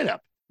that lineup.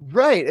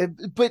 Right.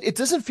 But it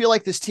doesn't feel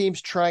like this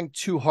team's trying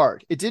too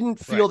hard. It didn't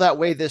feel that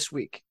way this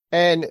week.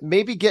 And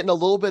maybe getting a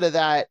little bit of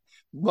that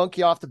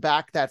monkey off the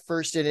back, that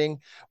first inning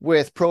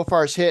with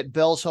Profar's hit,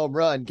 Bell's home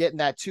run, getting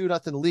that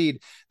 2-0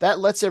 lead, that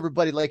lets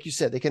everybody, like you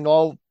said, they can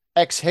all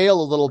exhale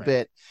a little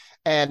bit.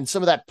 And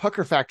some of that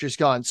pucker factor is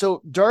gone.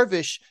 So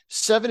Darvish,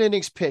 7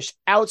 innings pitched,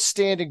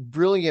 outstanding,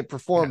 brilliant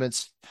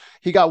performance. Yeah.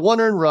 He got 1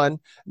 earned run,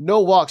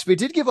 no walks, but he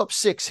did give up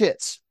 6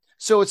 hits.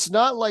 So it's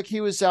not like he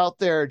was out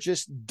there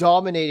just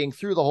dominating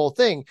through the whole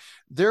thing.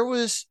 There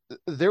was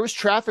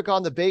traffic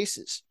on the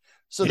bases.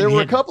 So there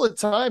were a couple of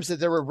times that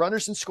there were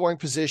runners in scoring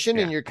position,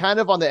 and you're kind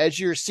of on the edge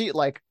of your seat,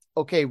 like,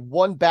 okay,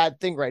 one bad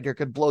thing right here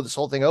could blow this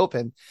whole thing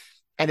open.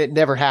 And it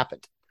never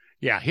happened.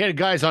 Yeah. He had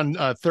guys on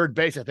third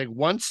base, I think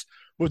once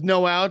with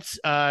no outs.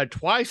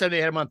 Twice I think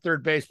they had him on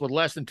third base with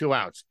less than 2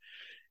 outs.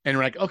 And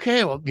we're like,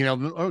 okay,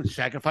 well,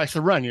 sacrifice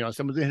the run.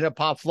 Someone's going to hit a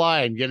pop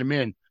fly and get him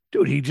in.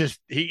 Dude,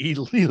 he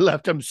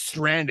left him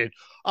stranded.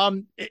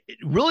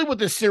 Really with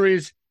this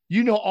series,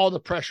 all the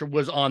pressure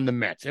was on the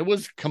Mets. It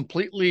was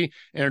completely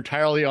and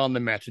entirely on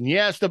the Mets. And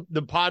yes,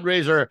 the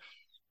Padres are,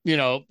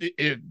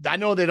 I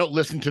know they don't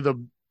listen to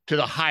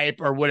the hype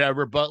or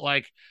whatever, but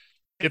like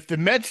if the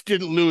Mets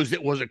didn't lose,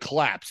 it was a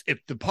collapse. If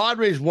the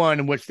Padres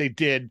won, which they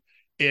did,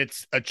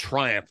 it's a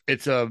triumph.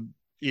 It's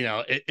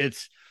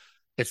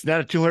it's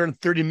not a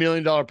 $230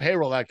 million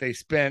payroll like they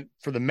spent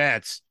for the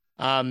Mets.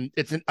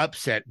 It's an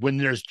upset when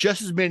there's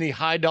just as many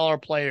high dollar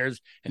players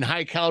and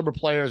high caliber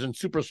players and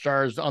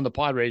superstars on the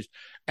Padres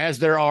as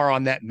there are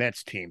on that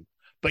Mets team.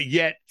 But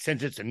yet,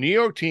 since it's a New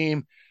York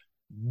team,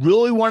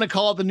 really want to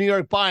call it the New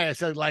York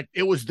bias, like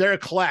it was their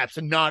collapse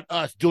and not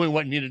us doing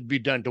what needed to be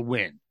done to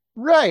win.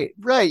 Right.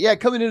 Yeah.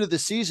 Coming into the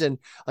season,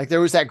 like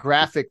there was that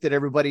graphic that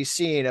everybody's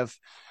seen of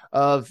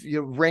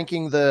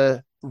ranking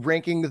the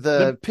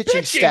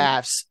pitching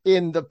staffs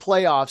in the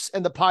playoffs,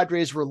 and the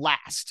Padres were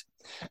last.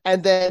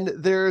 And then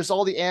there's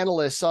all the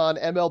analysts on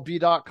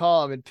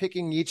MLB.com and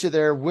picking each of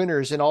their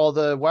winners in all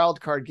the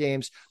wild card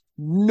games.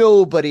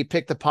 Nobody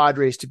picked the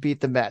Padres to beat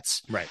the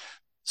Mets. Right.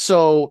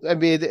 So, I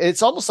mean,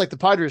 it's almost like the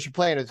Padres were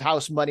playing with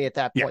house money at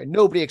that point. Yeah.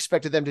 Nobody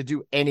expected them to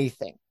do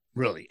anything.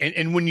 Really.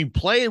 And when you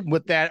play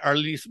with that, or at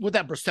least with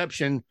that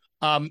perception,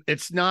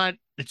 it's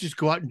just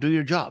go out and do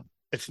your job.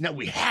 It's not,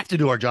 we have to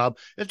do our job.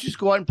 Let's just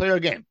go out and play our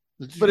game.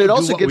 But it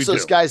also gives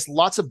those guys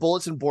lots of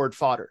bulletin board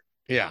fodder.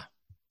 Yeah.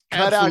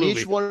 Cut out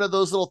each one of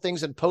those little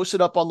things and post it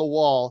up on the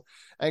wall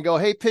and go,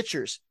 hey,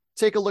 pitchers,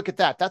 take a look at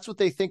that. That's what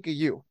they think of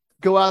you.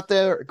 Go out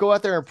there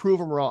and prove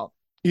them wrong.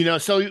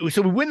 So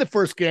we win the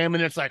first game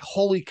and it's like,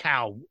 holy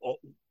cow.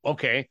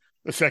 Okay.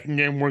 The second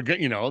game we're good,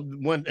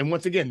 and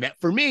once again, that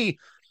for me,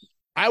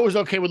 I was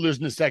okay with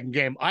losing the second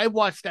game. I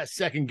watched that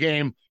second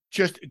game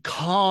just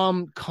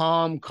calm,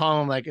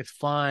 like it's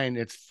fine.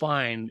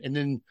 And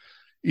then,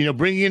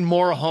 bringing in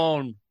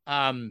Morejon,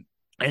 and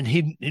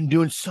he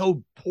doing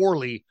so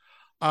poorly.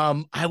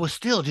 I was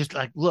still just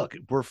like, look,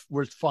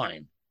 we're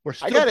fine. We're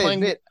still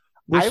playing.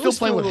 We're still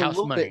playing with house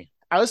money.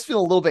 I was feeling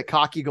a little bit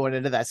cocky going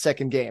into that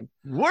second game.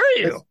 Were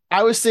you?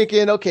 I was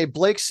thinking, okay,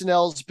 Blake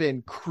Snell's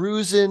been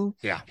cruising.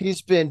 Yeah.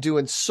 He's been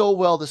doing so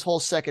well this whole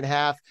second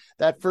half.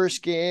 That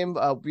first game,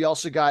 we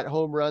also got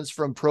home runs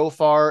from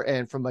Profar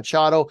and from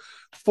Machado,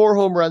 4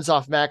 home runs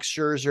off Max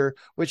Scherzer,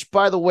 which,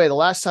 by the way, the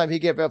last time he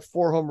gave up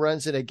 4 home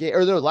runs in a game, or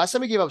no, the last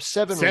time he gave up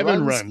seven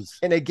runs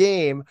in a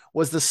game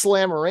was the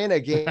Slam Arena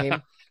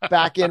game.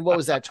 Back in, what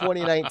was that,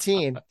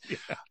 2019?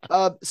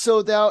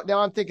 So now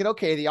I'm thinking,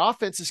 okay, the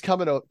offense is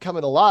coming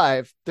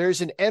alive.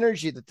 There's an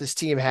energy that this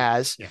team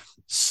has. Yeah.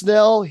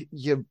 Snell,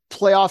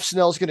 playoff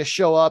Snell's going to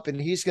show up and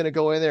he's going to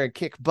go in there and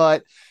kick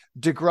butt.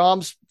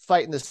 DeGrom's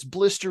fighting this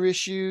blister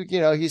issue.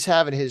 He's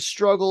having his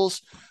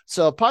struggles.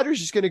 So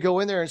Padres is going to go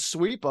in there and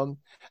sweep them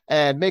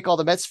and make all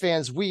the Mets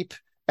fans weep.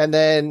 And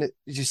then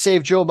you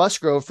save Joe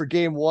Musgrove for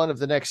game 1 of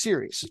the next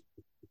series.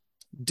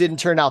 Didn't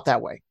turn out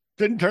that way.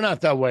 Didn't turn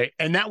out that way,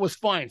 and that was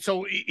fine.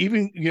 So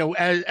even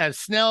as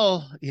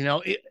Snell,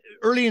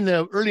 early in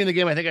the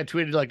game, I think I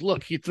tweeted like,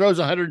 "Look, he throws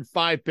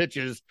 109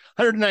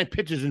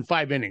 pitches in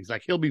 5 innings.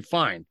 Like he'll be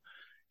fine."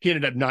 He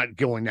ended up not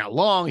going that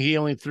long. He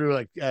only threw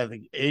like I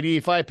think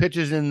 85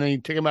 pitches, and they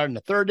took him out in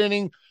the 3rd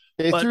inning.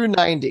 They threw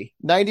 90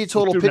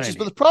 total pitches, 90.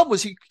 But the problem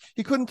was he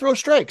couldn't throw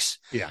strikes.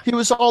 Yeah, he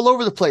was all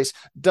over the place.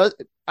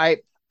 I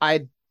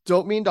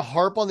don't mean to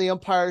harp on the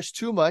umpires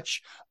too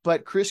much,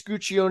 but Chris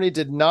Guccione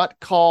did not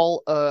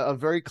call a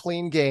very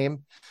clean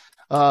game.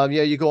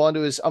 You go onto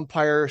his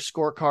umpire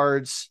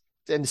scorecards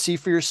and see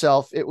for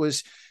yourself. It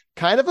was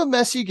kind of a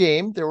messy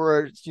game. There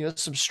were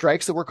some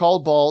strikes that were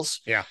called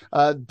balls. Yeah.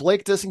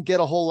 Blake doesn't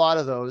get a whole lot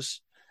of those.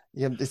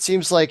 It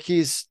seems like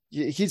he's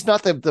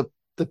not the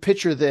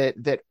pitcher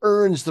that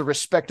earns the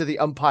respect of the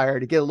umpire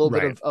to get a little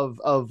bit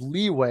of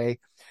leeway.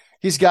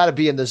 He's got to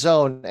be in the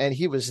zone, and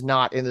he was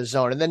not in the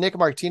zone. And then Nick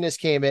Martinez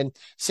came in,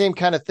 same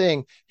kind of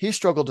thing. He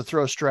struggled to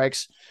throw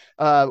strikes,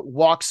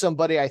 walked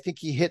somebody. I think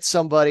he hit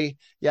somebody.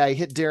 Yeah, he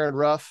hit Darren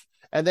Ruff.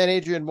 And then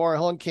Adrian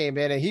Morejon came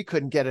in, and he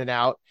couldn't get it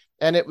out.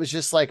 And it was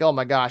just like, oh,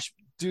 my gosh,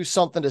 do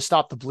something to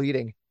stop the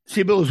bleeding.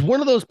 See, but it was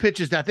one of those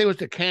pitches that I think it was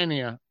to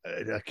Canha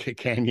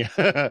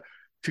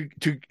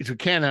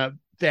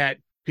that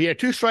he had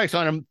 2 strikes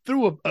on him,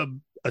 threw a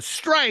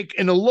strike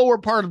in the lower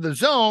part of the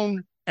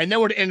zone, and that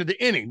would have ended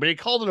the inning, but he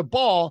called it a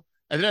ball,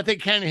 and then I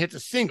think Canha hits a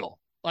single,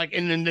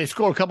 and then they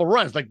score a couple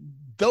runs. Like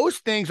those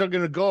things are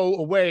going to go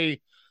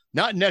away,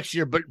 not next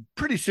year, but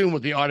pretty soon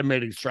with the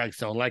automated strike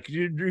zone. Like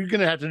you're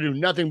going to have to do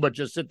nothing but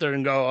just sit there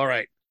and go, all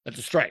right, that's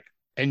a strike,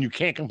 and you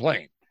can't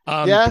complain.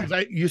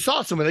 You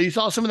saw some of that. You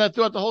saw some of that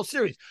throughout the whole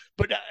series.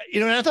 But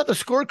I thought the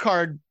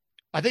scorecard,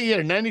 I think he had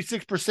a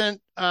 96%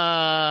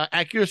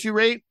 accuracy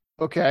rate.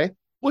 Okay,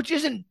 which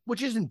isn't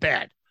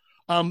bad.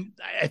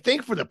 I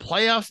think for the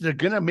playoffs, they're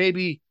going to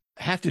maybe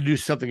have to do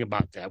something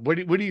about that. What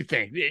do you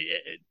think? They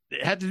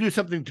have to do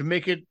something to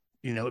make it,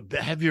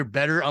 have your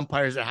better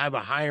umpires that have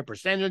a higher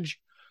percentage.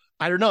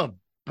 I don't know,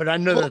 but I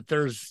know that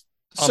there's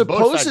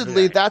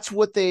supposedly that's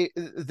what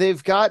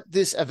they've got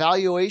this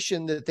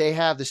evaluation that they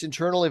have, this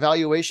internal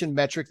evaluation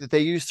metric that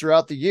they use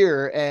throughout the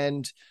year.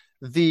 And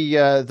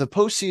the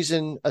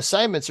postseason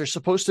assignments are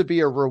supposed to be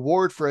a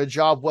reward for a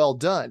job well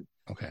done.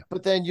 Okay.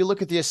 But then you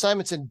look at the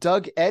assignments, and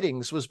Doug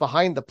Eddings was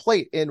behind the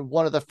plate in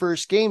one of the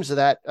first games of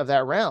that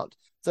round.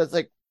 So it's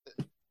like,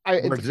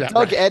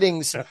 Doug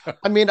Eddings.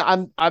 I mean,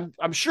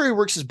 I'm sure he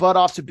works his butt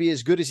off to be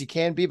as good as he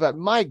can be, but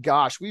my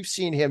gosh, we've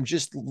seen him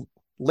just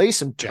lay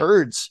some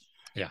turds.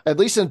 Yeah. At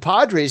least in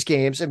Padres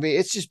games. I mean,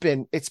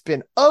 it's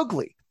been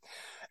ugly.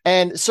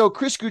 And so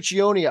Chris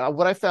Guccione,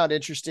 what I found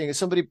interesting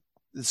is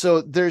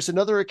so there's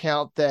another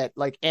account that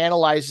like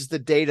analyzes the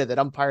data that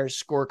umpires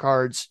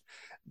scorecards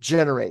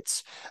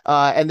generates.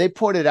 And they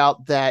pointed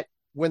out that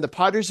when the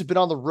Padres have been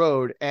on the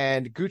road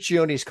and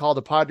Guccione's called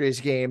a Padres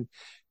game,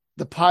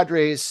 the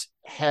Padres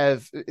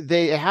have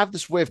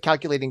this way of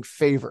calculating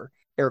favor,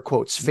 air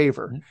quotes,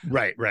 favor.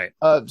 Right.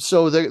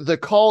 So the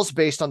calls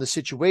based on the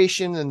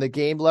situation and the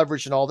game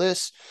leverage and all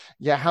this.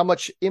 Yeah. How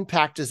much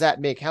impact does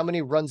that make? How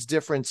many runs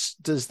difference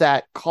does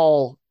that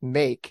call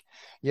make?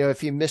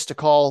 If he missed a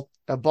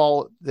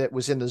ball that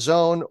was in the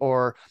zone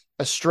or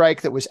a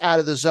strike that was out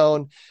of the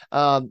zone.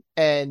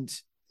 And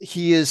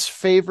he has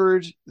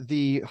favored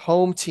the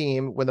home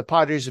team when the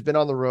Padres have been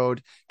on the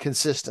road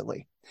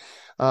consistently.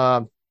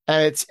 And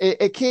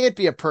it can't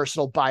be a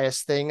personal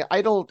bias thing.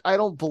 I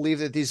don't believe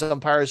that these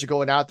umpires are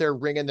going out there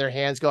wringing their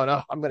hands going,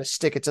 oh, I'm going to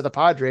stick it to the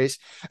Padres.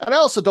 And I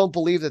also don't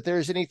believe that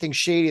there's anything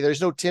shady.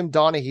 There's no Tim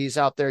Donaghy's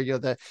out there,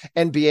 the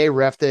NBA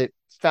ref that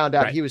found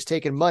out he was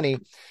taking money.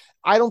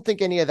 I don't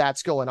think any of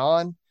that's going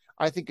on.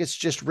 I think it's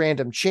just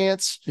random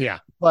chance. Yeah.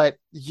 But,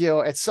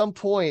 at some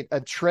point,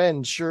 a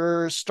trend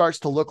sure starts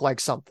to look like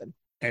something.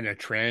 And a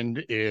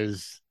trend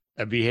is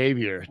a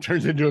behavior. It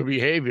turns into a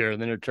behavior,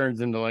 and then it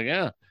turns into like,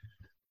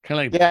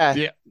 kind of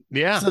like,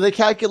 yeah. So they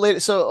calculate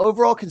it. So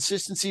overall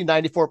consistency,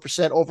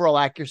 94%, overall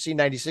accuracy,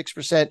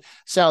 96%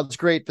 sounds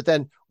great. But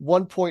then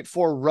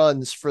 1.4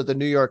 runs for the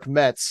New York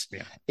Mets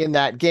in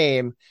that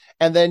game.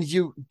 And then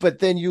you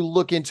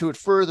look into it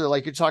further,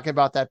 like you're talking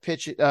about that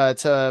pitch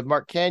to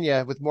Mark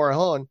Canha with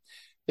Morejon.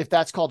 If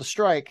that's called a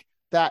strike,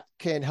 that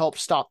can help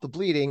stop the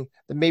bleeding,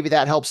 then maybe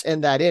that helps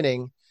end that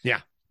inning.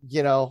 Yeah.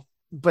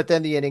 But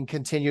then the inning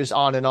continues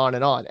on and on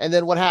and on. And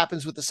then what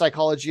happens with the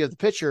psychology of the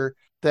pitcher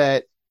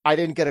that I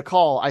didn't get a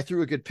call. I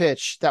threw a good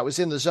pitch that was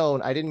in the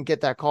zone. I didn't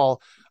get that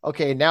call.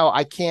 Okay, now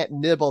I can't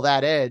nibble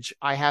that edge.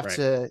 I have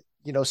to,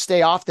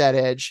 stay off that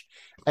edge.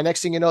 And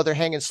next thing you know, they're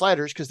hanging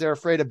sliders because they're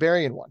afraid of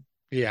burying one.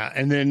 Yeah.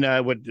 And then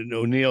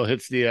O'Neill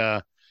hits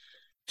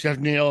Jeff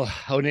O'Neill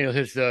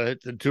hits the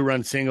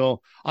 2-run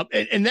single.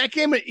 And that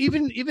game,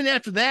 even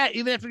after that,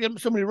 even after getting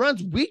so many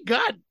runs, we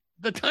got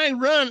the tying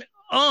run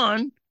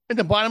on in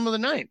the bottom of the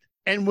ninth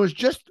and was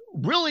just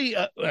really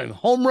a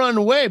home run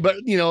away, but,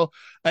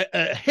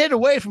 a hit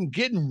away from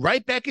getting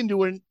right back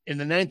into it in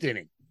the ninth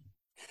inning.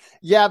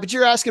 Yeah, but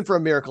you're asking for a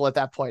miracle at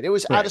that point. It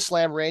was right. Out of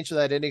slam range when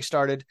that inning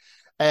started.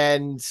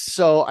 And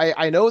so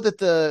I know that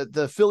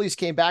the Phillies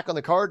came back on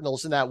the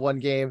Cardinals in that one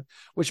game,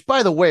 which,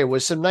 by the way,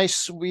 was some nice,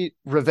 sweet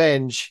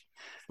revenge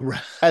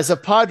as a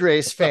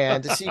Padres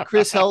fan to see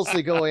Chris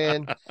Helsley go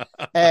in.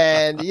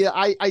 And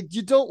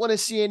you don't want to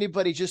see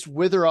anybody just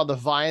wither on the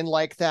vine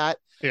like that.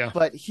 Yeah.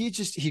 But he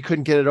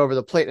couldn't get it over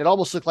the plate. It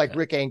almost looked like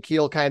Rick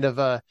Ankiel kind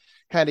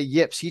of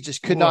yips. He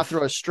just could not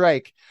throw a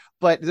strike.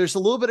 But there's a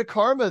little bit of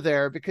karma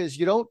there because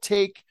you don't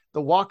take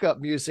the walk-up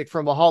music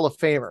from a Hall of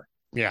Famer.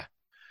 Yeah.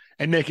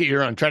 And make it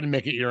your own. Try to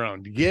make it your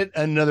own. Get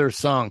another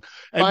song.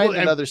 Find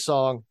another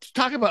song.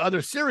 Talk about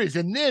other series.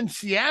 And then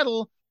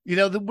Seattle,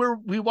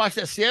 we watched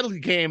that Seattle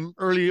game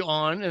early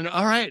on, and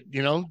all right,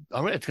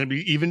 it's going to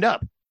be evened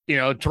up.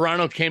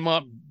 Toronto came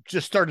up,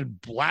 just started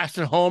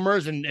blasting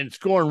homers and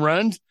scoring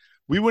runs.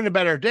 We went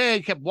about our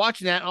day, kept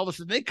watching that. All of a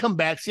sudden, they come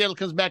back. Seattle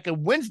comes back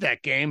and wins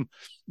that game.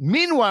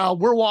 Meanwhile,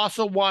 we're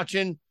also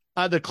watching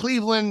the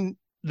Cleveland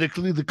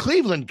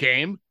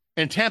game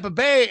in Tampa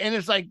Bay, and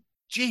it's like,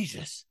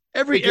 Jesus.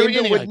 Every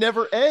game would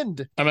never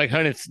end. I'm like,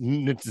 honey, it's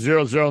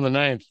 0-0 in the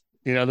ninth.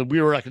 We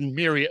were like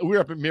we were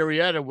up at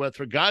Marietta with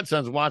her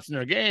godsons watching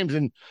their games,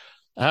 and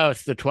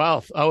it's the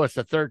 12th. Oh, it's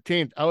the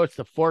 13th. Oh, it's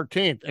the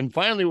 14th. And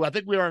finally, I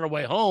think we were on our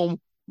way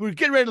home. We were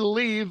getting ready to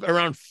leave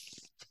around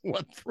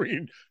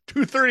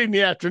 2:30 in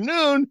the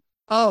afternoon.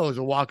 Oh, it was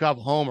a walk-off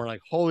homer. Like,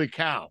 holy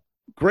cow.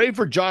 Great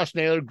for Josh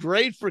Naylor,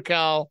 great for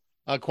Cal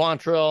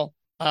Quantrill,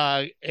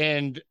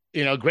 and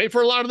great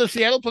for a lot of the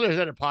Seattle players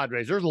that are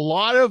Padres. There's a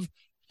lot of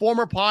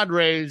former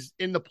Padres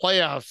in the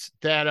playoffs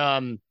that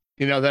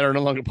that are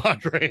no longer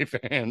Padre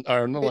fans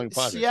are no longer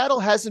Padres. Seattle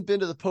hasn't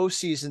been to the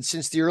postseason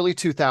since the early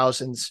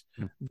 2000s.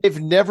 They've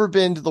never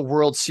been to the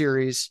World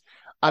Series.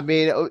 I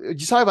mean,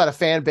 you talk about a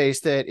fan base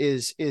that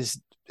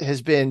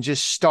has been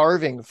just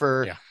starving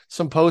for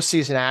some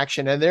postseason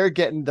action, and they're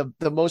getting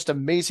the most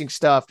amazing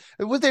stuff.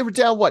 They were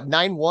down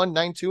 9-1,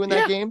 9-2 in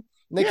that game,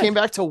 and they came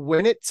back to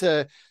win it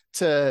to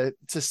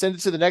send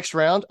it to the next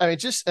round. I mean,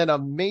 just an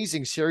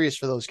amazing series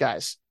for those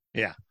guys.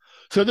 Yeah.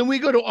 So then we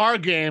go to our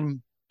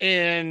game,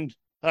 and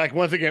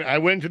once again, I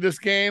went to this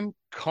game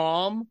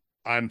calm.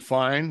 I'm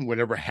fine.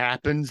 Whatever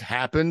happens.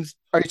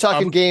 Are you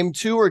talking game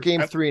 2 or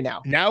game 3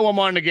 now? Now I'm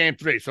on to game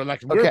 3. So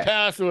we're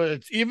past,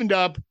 it's evened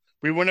up.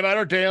 We went about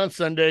our day on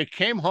Sunday,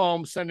 came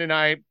home Sunday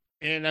night,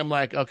 and I'm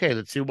like, okay,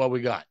 let's see what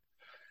we got.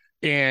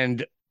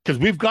 And because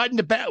we've gotten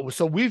to Bassett,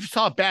 so we've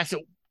saw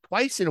Bassett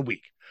twice in a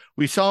week.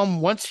 We saw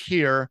him once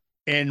here,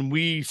 and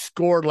we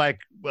scored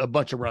a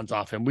bunch of runs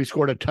off him. We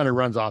scored a ton of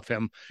runs off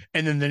him.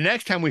 And then the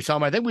next time we saw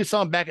him, I think we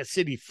saw him back at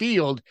Citi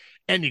Field,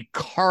 and he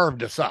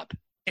carved us up.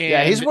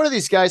 And he's one of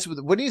these guys,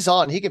 when he's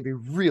on, he can be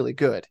really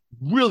good.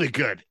 Really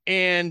good.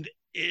 And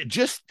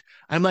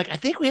I'm like, I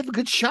think we have a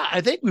good shot. I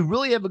think we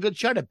really have a good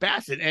shot at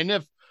Bassett. And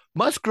if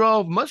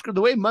Musgrove,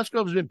 the way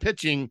Musgrove's been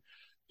pitching,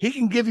 he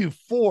can give you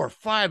 4 or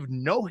 5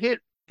 no-hit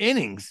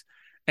innings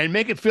and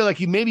make it feel like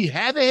you maybe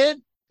have a hit.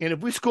 And if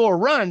we score a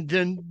run,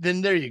 then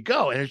there you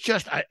go. And it's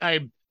just,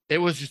 it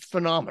was just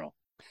phenomenal.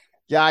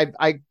 Yeah,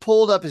 I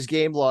pulled up his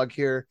game log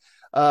here.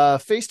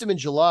 Faced him in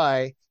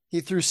July. He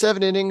threw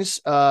 7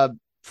 innings,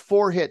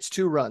 4 hits,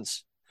 2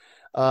 runs.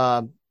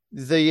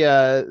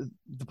 The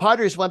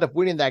Padres wound up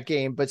winning that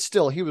game, but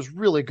still, he was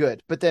really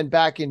good. But then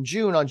back in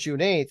June, on June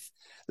 8th,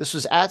 this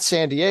was at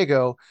San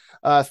Diego,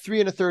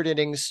 3 1/3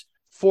 innings,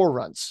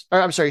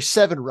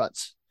 7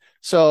 runs.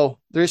 So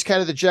there's kind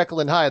of the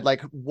Jekyll and Hyde,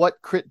 like what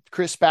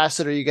Chris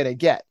Bassett are you going to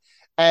get?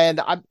 And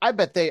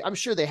I'm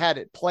sure they had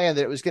it planned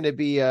that it was going to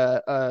be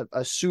a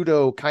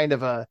pseudo kind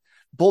of a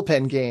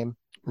bullpen game.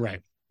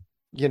 Right.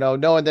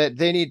 Knowing that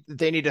they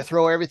need to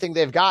throw everything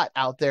they've got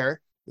out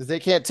there. They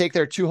can't take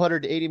their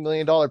 $280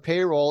 million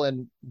payroll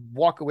and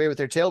walk away with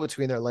their tail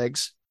between their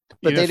legs.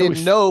 But they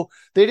didn't know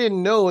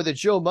that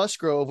Joe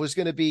Musgrove was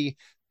going to be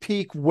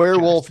peak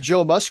werewolf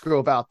Joe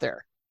Musgrove out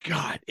there.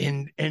 God,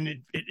 and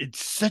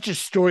it's such a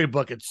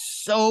storybook. It's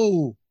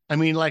so,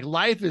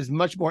 life is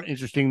much more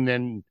interesting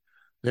than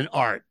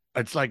art.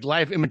 It's like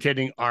life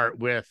imitating art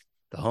with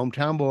the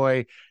hometown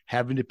boy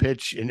having to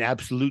pitch an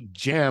absolute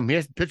gem. He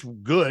has to pitch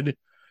good,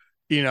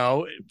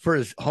 for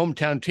his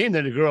hometown team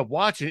that he grew up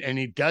watching, and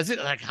he does it.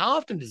 Like, how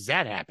often does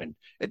that happen?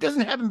 It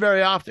doesn't happen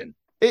very often.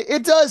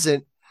 It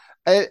doesn't.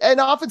 And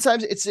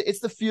oftentimes it's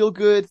the feel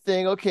good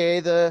thing. Okay,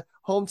 the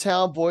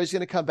hometown boy is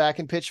going to come back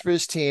and pitch for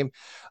his team.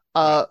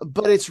 But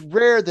it's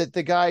rare that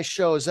the guy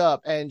shows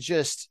up and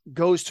just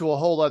goes to a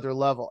whole other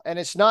level. And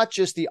it's not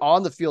just the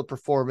on the field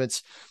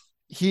performance.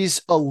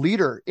 He's a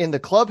leader in the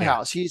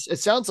clubhouse. Yeah. It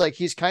sounds like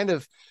he's kind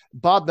of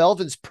Bob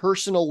Melvin's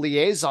personal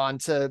liaison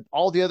to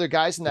all the other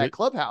guys in that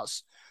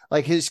clubhouse.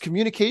 Like his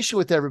communication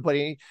with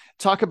everybody.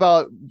 Talk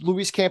about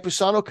Luis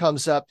Campusano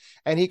comes up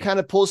and he kind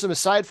of pulls him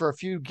aside for a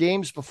few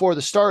games before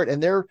the start.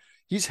 And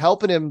he's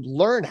helping him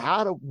learn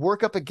how to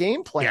work up a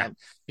game plan.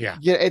 Yeah.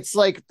 It's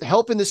like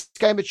helping this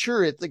guy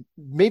mature. It's like,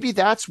 maybe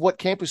that's what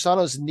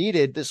Campusano's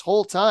needed this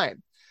whole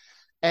time.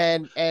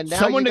 And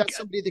now you got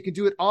somebody that can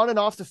do it on and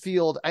off the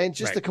field and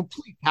just a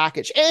complete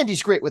package. And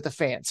he's great with the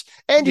fans.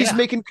 And he's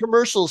making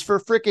commercials for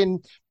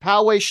freaking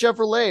Poway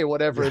Chevrolet,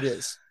 whatever it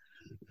is.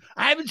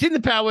 I haven't seen the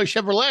Poway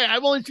Chevrolet.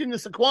 I've only seen the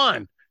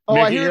Saquon. Oh,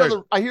 I hear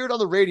it on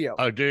the radio.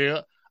 Oh, do you?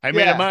 I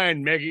made it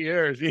mine. Make it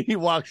yours. He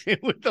walks in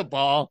with the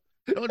ball.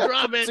 Don't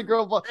drop it. It's a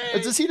girl ball.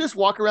 Hey. Does he just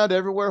walk around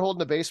everywhere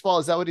holding a baseball?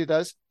 Is that what he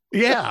does?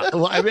 Yeah.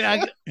 Well, I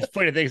mean, it's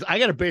funny things. I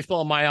got a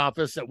baseball in my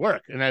office at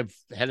work, and I've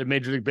had a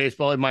Major League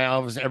Baseball in my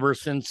office ever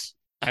since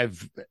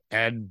I've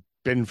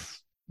been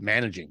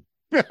managing.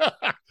 So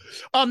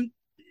to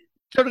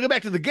go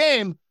back to the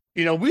game,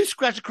 we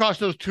scratched across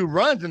those 2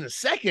 runs in the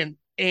second,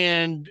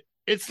 and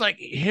it's like,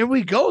 here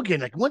we go again.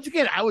 Like, once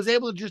again, I was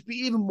able to just be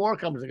even more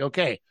confident. Like,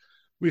 okay,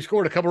 we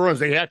scored a couple runs.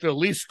 They have to at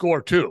least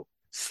score 2.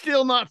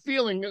 Still not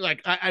feeling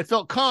like I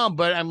felt calm,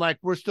 but I'm like,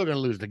 we're still going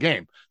to lose the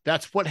game.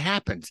 That's what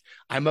happens.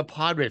 I'm a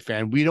Padre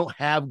fan. We don't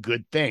have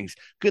good things.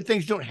 Good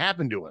things don't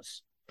happen to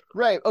us.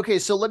 Right. Okay.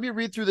 So let me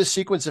read through the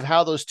sequence of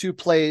how those 2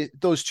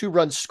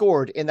 runs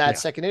scored in that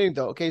second inning,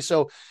 though. Okay.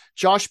 So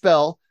Josh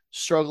Bell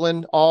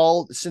struggling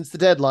all since the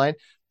deadline,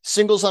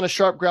 singles on a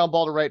sharp ground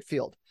ball to right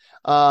field.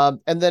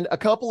 And then a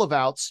couple of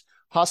outs.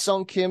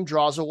 Ha-Seong Kim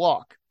draws a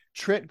walk.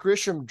 Trent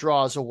Grisham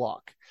draws a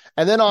walk.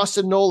 And then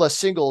Austin Nola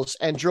singles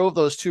and drove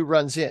those 2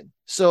 runs in.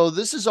 So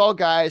this is all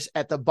guys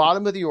at the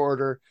bottom of the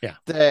order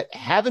that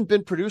haven't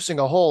been producing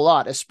a whole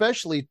lot,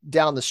 especially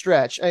down the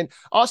stretch. And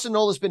Austin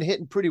Nola's been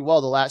hitting pretty well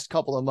the last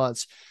couple of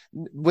months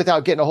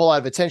without getting a whole lot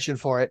of attention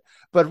for it.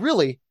 But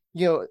really,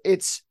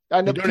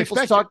 I know people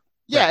talk.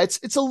 Yeah,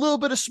 it's a little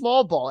bit of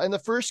small ball. And the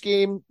first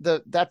game,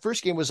 that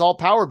first game was all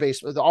power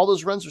based. All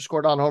those runs were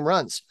scored on home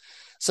runs.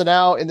 So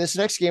now in this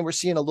next game, we're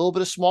seeing a little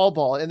bit of small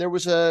ball, and there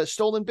was a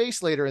stolen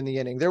base later in the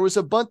inning. There was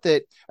a bunt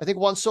that I think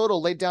Juan Soto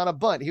laid down a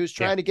bunt. He was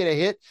trying to get a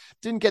hit,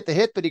 didn't get the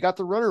hit, but he got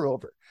the runner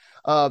over.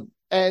 And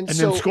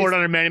then scored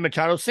on a Manny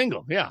Machado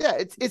single. Yeah. Yeah.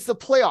 It's the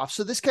playoffs.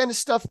 So this kind of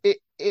stuff,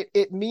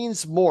 it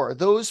means more.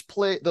 Those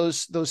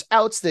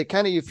outs that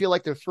kind of, you feel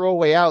like they're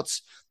throwaway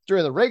outs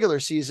during the regular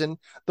season.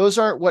 Those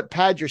aren't what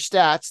pad your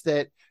stats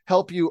that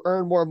help you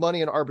earn more money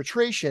in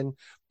arbitration.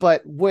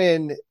 But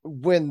when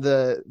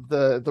the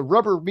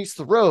rubber meets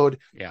the road,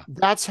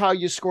 that's how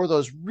you score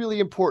those really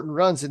important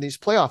runs in these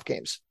playoff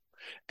games.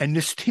 And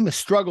this team has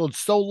struggled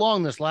so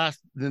long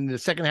in the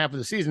second half of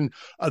the season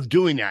of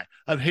doing that,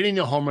 of hitting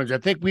the home runs. I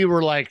think we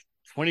were like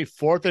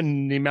 24th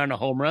in the amount of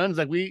home runs.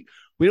 Like we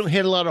don't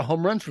hit a lot of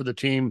home runs for the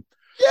team.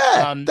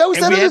 Yeah, that was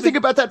another thing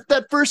about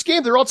that first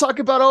game. They're all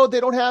talking about,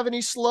 they don't have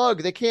any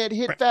slug. They can't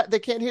hit they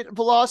can't hit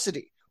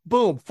velocity.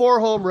 Boom,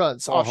 4 home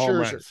runs off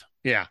Scherzer.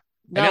 Yeah.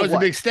 And that was a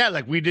big stat.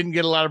 Like, we didn't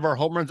get a lot of our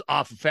home runs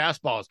off of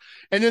fastballs.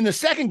 And then the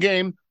second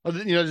game,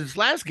 this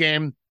last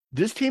game,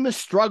 this team has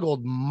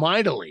struggled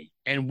mightily.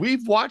 And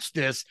we've watched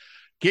this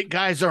get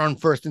guys that are on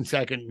first and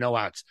second, no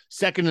outs,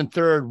 second and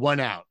third, 1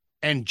 out,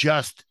 and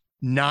just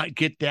not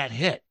get that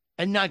hit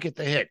and not get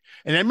the hit.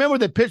 And I remember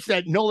the pitch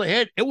that Nola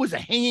hit, it was a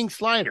hanging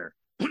slider,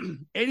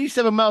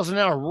 87 miles an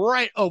hour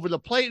right over the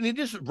plate. And he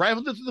just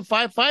rifled it to the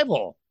 5-5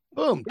 hole.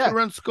 Boom,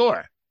 2-run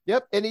score.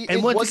 Yep. And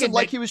it wasn't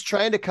like he was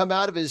trying to come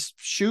out of his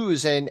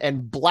shoes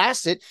and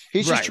blast it.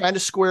 He's just trying to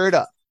square it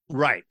up.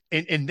 Right.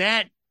 And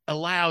that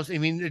allows,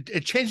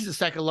 it changes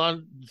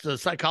the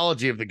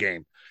psychology of the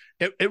game.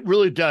 It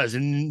really does.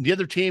 And the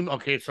other team,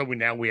 okay, so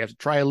now we have to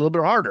try a little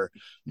bit harder.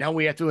 Now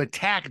we have to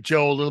attack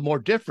Joe a little more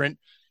different.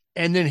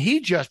 And then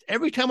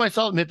every time I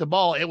saw him hit the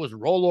ball, it was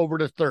roll over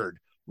to third,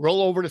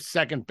 roll over to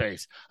second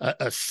base,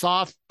 a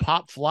soft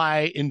pop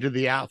fly into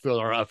the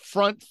outfield, or a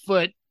front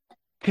foot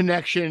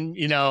connection,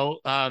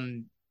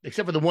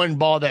 except for the one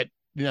ball that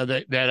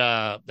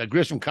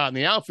Grisham caught in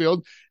the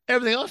outfield.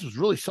 Everything else was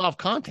really soft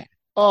contact.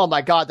 Oh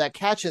my God, that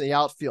catch in the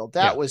outfield,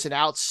 that was an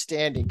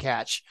outstanding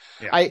catch.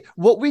 Yeah.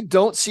 What we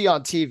don't see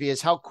on TV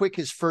is how quick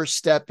his first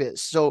step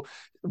is. So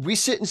we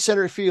sit in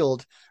center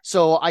field.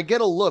 So I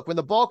get a look when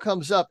the ball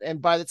comes up,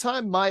 and by the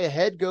time my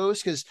head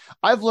goes, because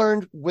I've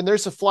learned when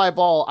there's a fly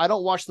ball, I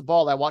don't watch the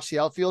ball, I watch the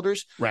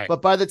outfielders. Right.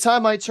 But by the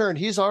time I turn,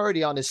 he's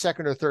already on his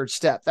second or third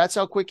step. That's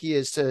how quick he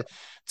is to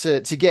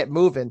get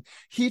moving.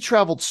 He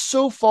traveled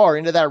so far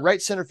into that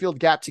right center field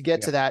gap to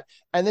get to that.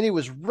 And then he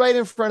was right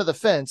in front of the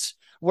fence,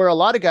 where a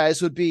lot of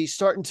guys would be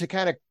starting to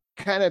kind of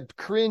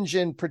cringe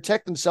and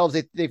protect themselves.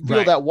 They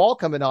feel that wall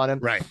coming on him.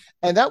 Right.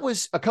 And that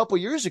was a couple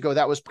years ago.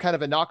 That was kind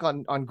of a knock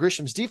on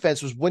Grisham's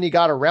defense, was when he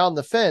got around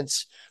the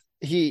fence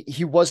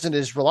he wasn't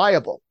as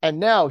reliable. And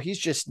now he's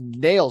just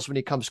nails when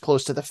he comes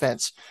close to the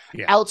fence.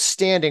 Yeah.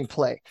 Outstanding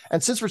play.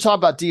 And since we're talking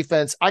about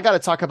defense, I got to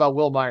talk about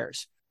Will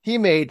Myers. He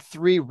made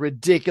 3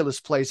 ridiculous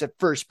plays at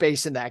first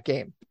base in that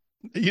game.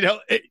 You know,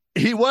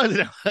 he was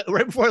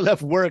right before I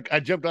left work. I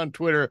jumped on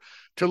Twitter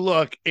to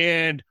look,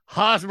 and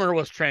Hosmer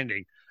was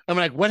trending. I'm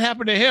like, what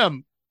happened to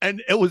him?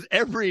 And it was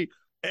every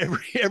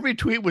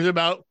tweet was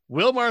about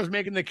Will Myers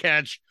making the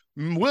catch,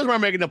 Will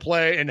Myers making the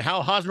play, and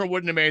how Hosmer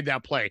wouldn't have made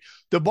that play.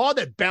 The ball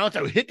that bounced,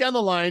 I hit down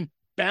the line,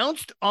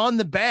 bounced on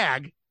the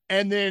bag,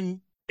 and then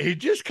he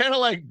just kind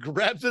of like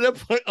grabs it up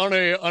on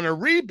a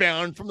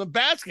rebound from the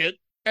basket,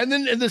 and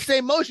then in the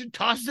same motion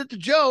tosses it to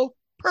Joe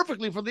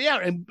perfectly for the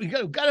out, and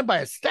got him by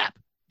a step.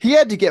 He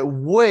had to get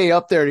way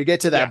up there to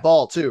get to that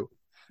ball too.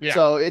 Yeah.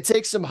 So it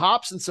takes some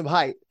hops and some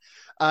height.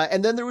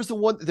 And then there was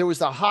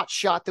the hot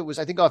shot that was,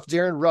 I think, off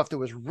Darren Ruff that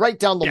was right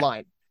down the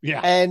line.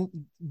 Yeah. And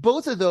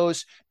both of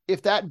those,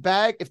 if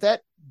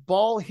that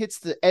ball hits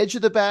the edge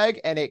of the bag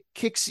and it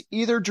kicks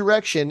either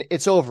direction,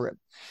 it's over him.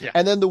 Yeah.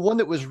 And then the one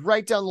that was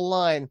right down the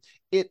line,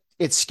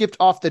 it skipped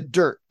off the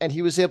dirt, and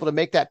he was able to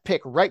make that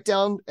pick right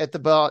down at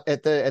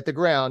the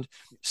ground,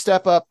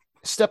 step up,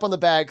 step on the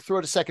bag, throw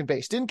to second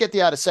base. Didn't get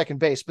the out of second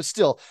base, but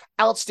still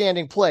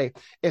outstanding play.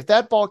 If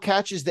that ball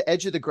catches the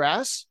edge of the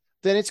grass,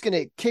 then it's going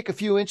to kick a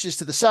few inches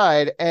to the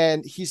side,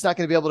 and he's not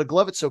going to be able to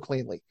glove it so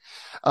cleanly.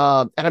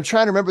 And I'm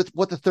trying to remember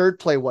what the third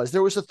play was.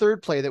 There was a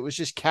third play that was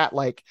just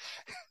cat-like.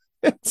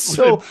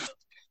 So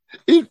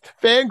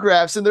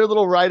Fangraphs in their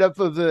little write-up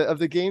of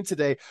the game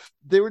today,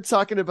 they were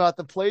talking about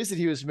the plays that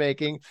he was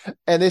making,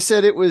 and they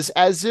said it was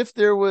as if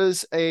there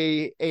was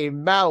a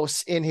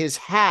mouse in his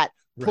hat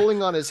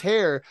pulling on his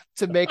hair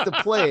to make the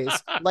plays,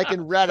 like in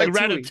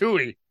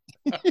Ratatouille.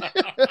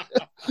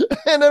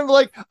 And I'm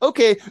like,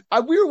 okay,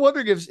 we were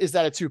wondering is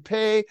that a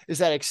toupee? Is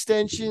that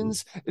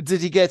extensions?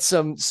 Did he get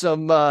some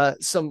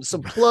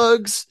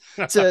plugs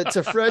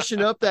to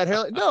freshen up that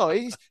hair? No,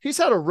 he's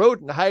had a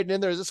rodent hiding in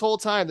there this whole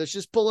time that's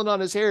just pulling on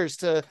his hairs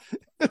to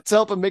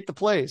help him make the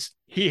plays.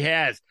 He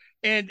has.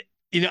 And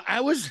you know,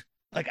 I was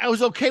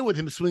okay with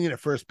him swinging at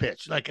first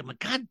pitch. Like, I'm like,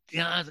 God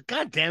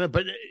damn it.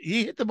 But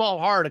he hit the ball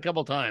hard a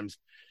couple times.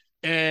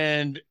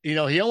 And, you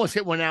know, he almost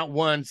hit one out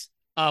once.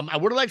 I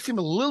would have liked to see him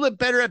a little bit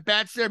better at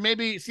bats there,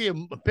 maybe see a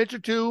pitch or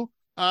two.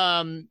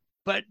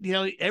 But, you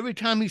know, every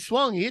time he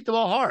swung, he hit the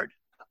ball hard.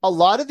 A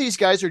lot of these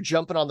guys are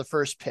jumping on the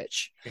first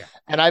pitch. Yeah.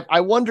 And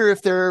I wonder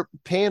if they're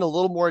paying a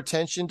little more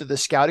attention to the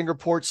scouting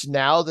reports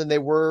now than they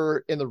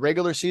were in the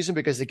regular season,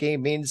 because the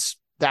game means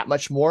that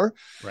much more.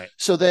 Right.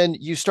 So then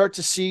you start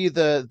to see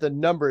the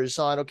numbers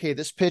on, okay,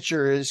 this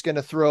pitcher is going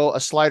to throw a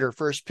slider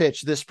first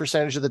pitch this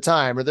percentage of the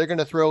time, or they're going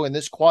to throw in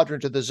this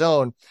quadrant of the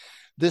zone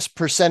this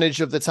percentage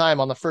of the time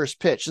on the first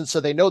pitch. And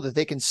so they know that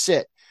they can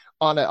sit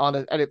on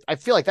a, and I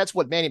feel like that's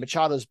what Manny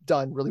Machado's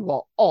done really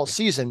well all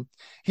season.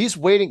 He's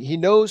waiting. He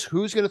knows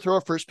who's going to throw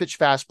a first pitch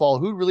fastball,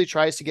 who really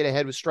tries to get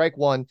ahead with strike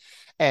one,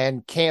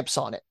 and camps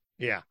on it.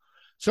 Yeah.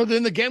 So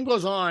then the game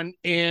goes on,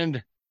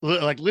 and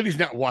like Liddy's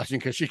not watching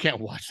because she can't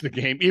watch the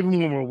game. Even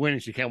when we're winning,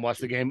 she can't watch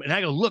the game. And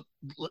I go, look,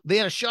 they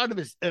had a shot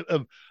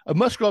of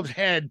Musgrove's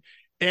head,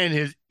 and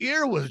his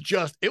ear was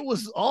it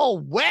was all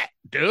wet,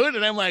 dude.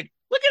 And I'm like,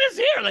 look at his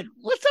ear. Like,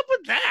 what's up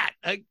with that?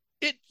 Like,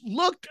 it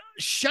looked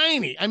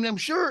shiny. I mean, I'm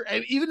sure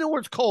even though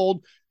it's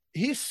cold,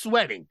 he's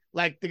sweating.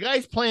 Like, the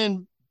guy's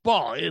playing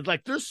ball. It's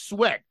like there's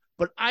sweat,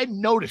 but I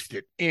noticed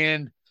it.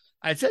 And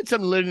I said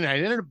something to Liddy, and I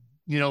ended up,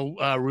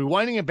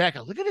 rewinding it back.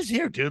 I look at his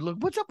ear, dude. Look,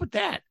 what's up with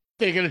that?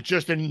 Thinking it's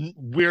just a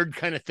weird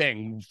kind of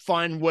thing.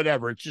 Fine,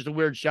 whatever. It's just a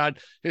weird shot.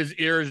 His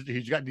ears,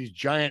 he's got these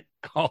giant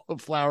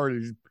cauliflower,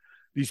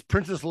 these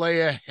Princess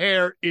Leia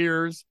hair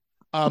ears.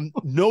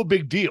 No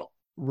big deal.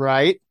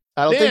 Right.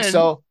 I don't think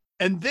so.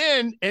 And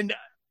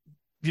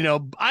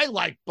I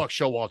like Buck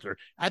Showalter.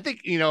 I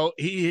think,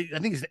 I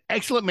think he's an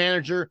excellent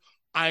manager.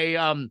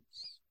 I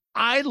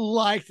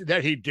liked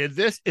that he did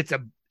this.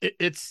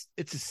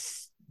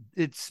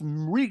 It's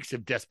reeks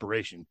of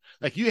desperation.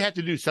 Like, you have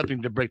to do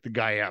something to break the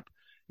guy up.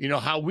 You know,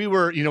 how we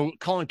were,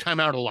 calling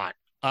timeout a lot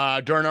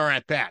during our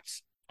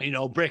at-bats,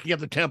 breaking up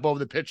the tempo of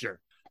the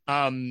pitcher.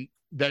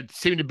 That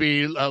seemed to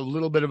be a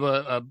little bit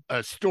of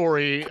a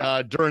story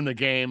during the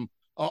game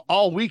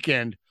all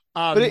weekend.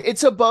 But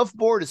it's above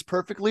board. It's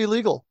perfectly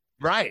legal.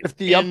 Right. If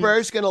the umpire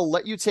is going to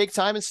let you take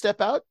time and step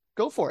out,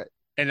 go for it.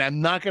 And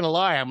I'm not going to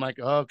lie. I'm like,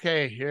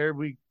 okay, here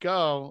we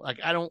go. Like,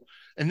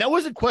 and that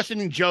wasn't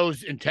questioning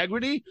Joe's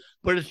integrity,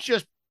 but it's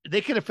just,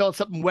 they could have felt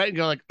something wet and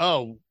go like,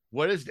 oh,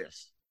 what is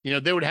this?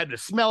 They would have had to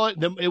smell it.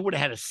 It would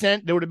have had a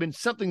scent. There would have been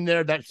something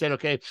there that said,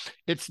 okay,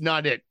 it's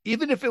not it.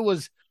 Even if it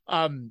was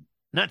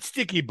not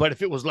sticky, but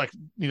if it was like,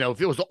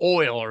 if it was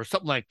oil or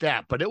something like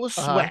that, but it was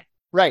sweat.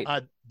 Right.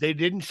 They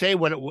didn't say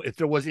if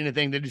there was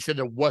anything. They just said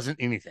there wasn't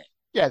anything.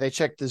 Yeah, they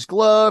checked his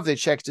glove. They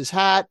checked his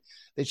hat.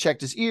 They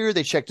checked his ear.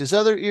 They checked his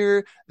other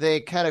ear. They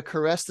kind of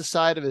caressed the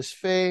side of his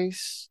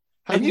face.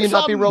 How can you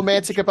not be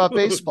romantic about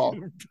baseball?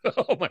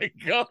 Oh, my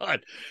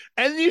God.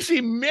 And you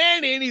see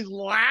Manny, and he's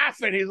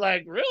laughing. He's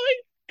like, really?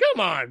 Come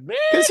on, man.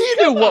 Because he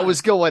knew what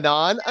was going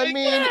on. I mean,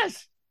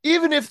 yes.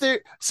 even if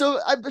they're so,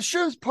 I'm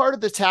sure part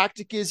of the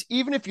tactic is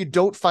even if you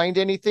don't find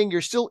anything,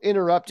 you're still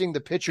interrupting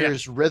the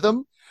pitcher's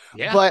rhythm.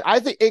 Yeah. But I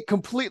think it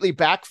completely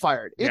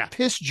backfired. It Yeah.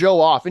 pissed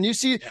Joe off. And you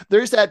see,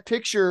 there's that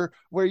picture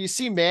where you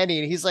see Manny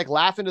and he's like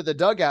laughing to the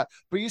dugout,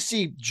 but you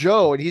see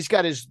Joe and he's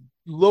got his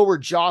lower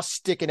jaw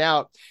sticking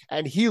out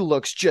and he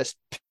looks just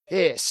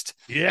pissed.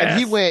 Yes.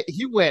 And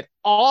he went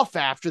off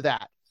after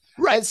that.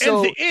 Right. And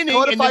so the inning,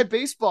 Codified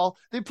Baseball,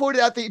 they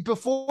pointed out that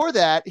before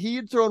that, he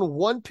had thrown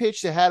one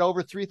pitch that had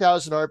over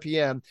 3,000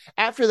 RPM.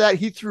 After that,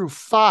 he threw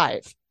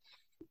 5.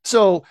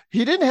 So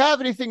he didn't have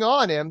anything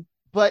on him,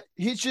 but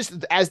he's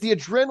just, as the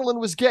adrenaline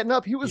was getting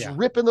up, he was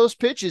ripping those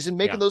pitches and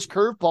making those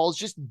curveballs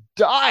just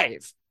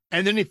dive.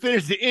 And then he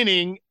finished the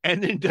inning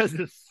and then does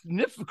a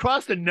sniff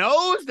across the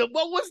nose.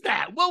 What was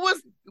that? What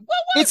was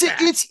that?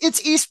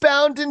 It's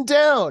Eastbound and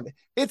Down.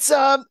 It's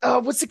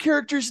what's the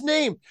character's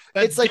name?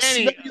 It's like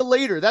Smell You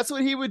Later. That's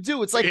what he would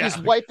do. It's like he's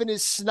wiping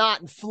his snot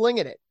and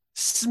flinging it.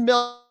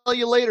 Smell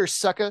you later,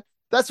 sucker.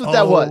 That's what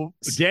that was.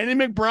 Danny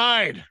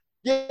McBride.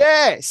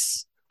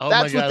 Yes.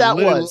 That's what that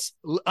was.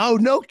 Oh,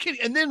 no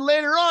kidding. And then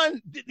later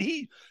on,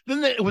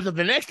 was it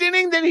the next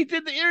inning? Then he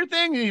did the ear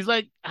thing and he's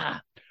like,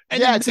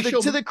 And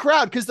to the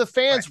crowd, because the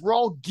fans were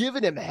all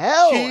giving him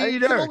hell. I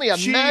can only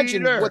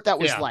imagine what that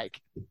was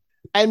like.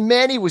 And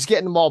Manny was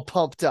getting them all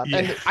pumped up.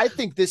 And I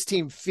think this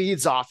team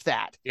feeds off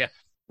that. Yeah.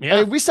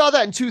 I mean, we saw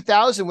that in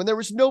 2000 when there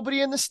was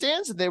nobody in the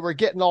stands and they were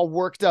getting all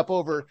worked up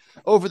over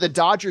the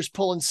Dodgers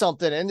pulling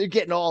something and they're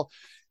getting all.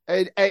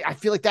 I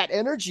feel like that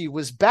energy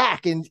was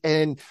back.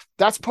 And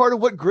that's part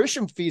of what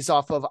Grisham feeds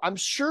off of. I'm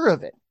sure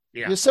of it.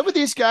 Yeah. You know, some of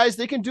these guys,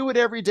 they can do it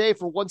every day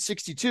for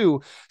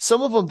 162.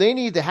 Some of them, they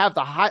need to have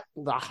the hot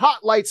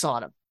lights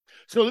on them.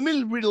 So let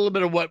me read a little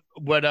bit of what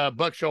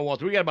Buck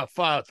Showalter. We got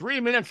about 3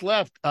 minutes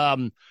left.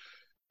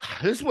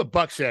 This is what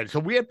Buck said. So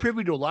we had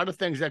privy to a lot of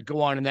things that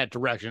go on in that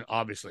direction.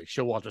 Obviously,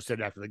 Showalter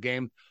said after the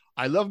game,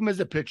 "I love him as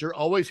a pitcher,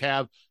 always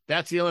have.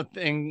 That's the only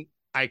thing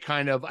I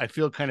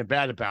feel kind of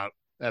bad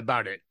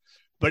about it.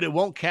 But it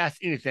won't cast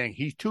anything.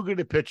 He's too good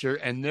a pitcher,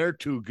 and they're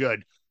too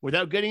good."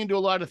 Without getting into a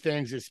lot of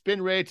things, his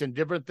spin rates and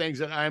different things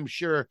that I'm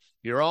sure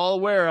you're all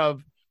aware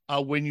of,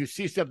 when you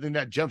see something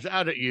that jumps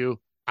out at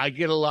you, I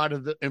get a lot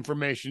of the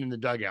information in the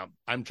dugout.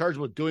 I'm charged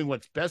with doing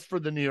what's best for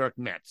the New York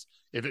Mets.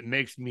 If it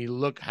makes me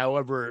look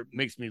however it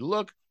makes me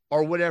look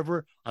or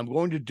whatever, I'm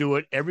going to do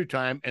it every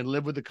time and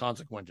live with the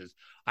consequences.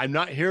 I'm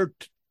not here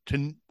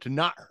to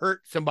not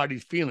hurt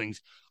somebody's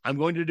feelings. I'm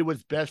going to do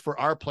what's best for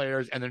our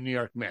players and the New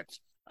York Mets.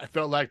 I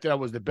felt like that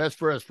was the best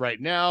for us right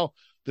now.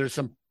 There's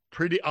some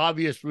pretty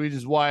obvious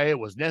reasons why it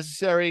was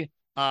necessary.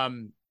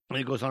 And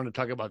he goes on to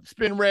talk about the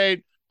spin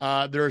rate.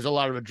 There's a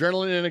lot of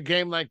adrenaline in a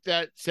game like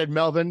that, said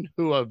Melvin,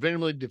 who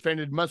vehemently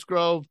defended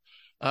Musgrove.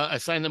 A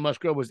sign that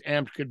Musgrove was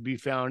amped could be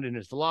found in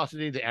his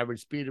velocity. The average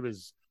speed of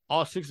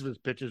all 6 of his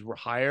pitches were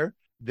higher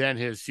than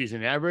his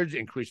season average.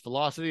 Increased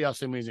velocity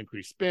also means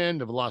increased spin.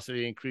 The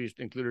velocity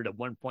included a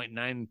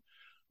 1.9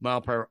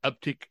 mile per hour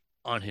uptick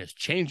on his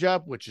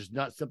changeup, which is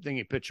not something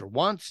a pitcher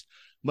wants.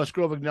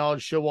 Musgrove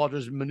acknowledged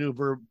Showalter's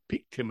maneuver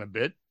piqued him a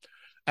bit.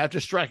 After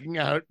striking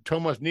out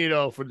Tomas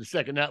Nido for the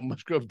second out,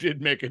 Musgrove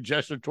did make a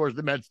gesture towards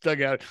the Mets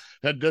dugout.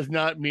 That does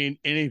not mean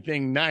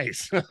anything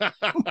nice.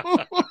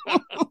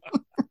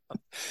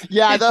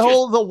 Yeah,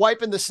 the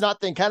wiping the snot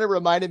thing kind of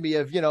reminded me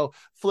of,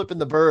 flipping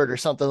the bird or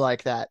something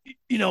like that.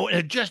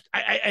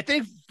 I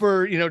think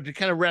for, to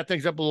kind of wrap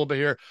things up a little bit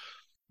here,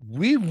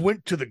 we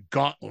went to the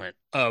gauntlet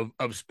of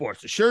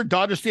sports. Sure,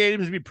 Dodger Stadium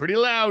is going to be pretty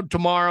loud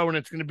tomorrow, and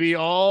it's going to be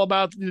all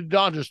about the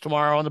Dodgers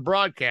tomorrow on the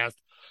broadcast.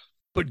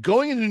 But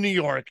going into New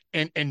York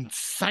and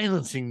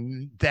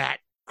silencing that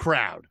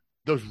crowd,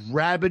 those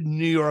rabid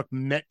New York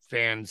Met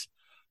fans,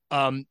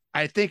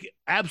 I think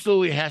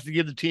absolutely has to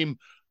give the team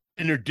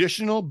an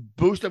additional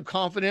boost of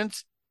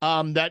confidence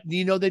that,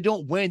 they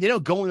don't win. They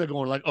don't go in there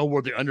going like, oh,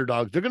 we're the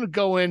underdogs. They're going to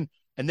go in.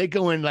 And they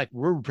go in like,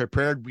 we're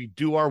prepared. We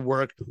do our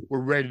work. We're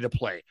ready to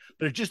play.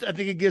 But I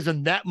think it gives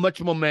them that much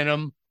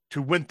momentum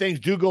to when things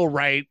do go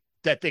right,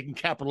 that they can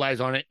capitalize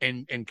on it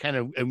and kind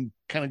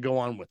of go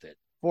on with it.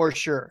 For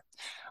sure.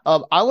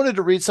 I wanted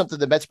to read something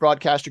the Mets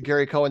broadcaster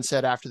Gary Cohen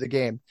said after the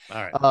game.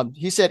 All right.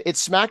 He said, "It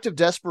smacked of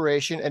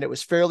desperation, and it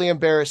was fairly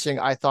embarrassing,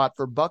 I thought,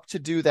 for Buck to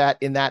do that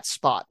in that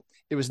spot.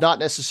 It was not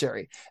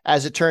necessary.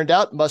 As it turned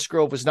out,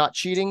 Musgrove was not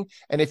cheating.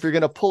 And if you're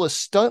going to pull a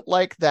stunt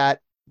like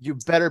that, you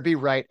better be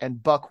right."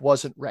 And Buck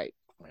wasn't right.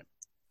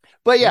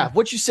 But yeah,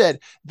 what you said,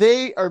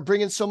 they are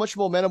bringing so much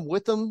momentum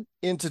with them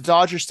into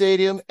Dodger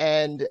Stadium.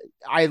 And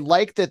I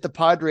like that the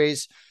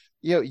Padres,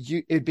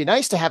 it'd be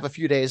nice to have a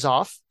few days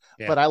off,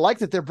 but I like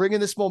that they're bringing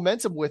this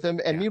momentum with them.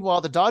 And meanwhile,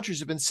 the Dodgers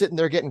have been sitting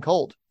there getting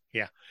cold.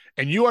 Yeah.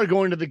 And you are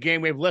going to the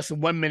game. We have less than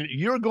 1 minute.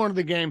 You're going to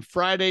the game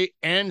Friday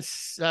and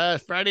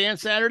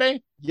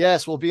Saturday.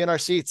 Yes. We'll be in our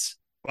seats.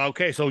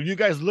 Okay. So you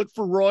guys look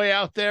for Roy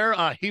out there.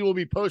 He will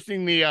be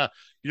posting the,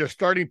 your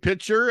starting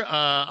pitcher,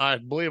 I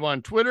believe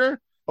on Twitter.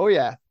 Oh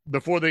yeah.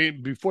 Before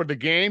the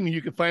game.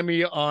 You can find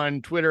me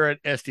on Twitter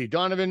at SD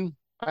Donovan.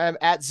 I am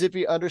at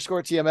Zippy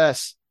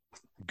 _TMS.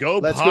 Go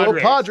Let's Padres. go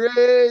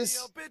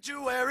Padres.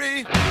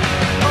 Obituary.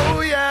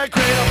 Oh yeah,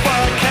 Cradle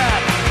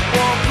Cat.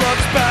 Wolf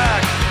looks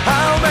back.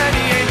 How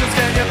many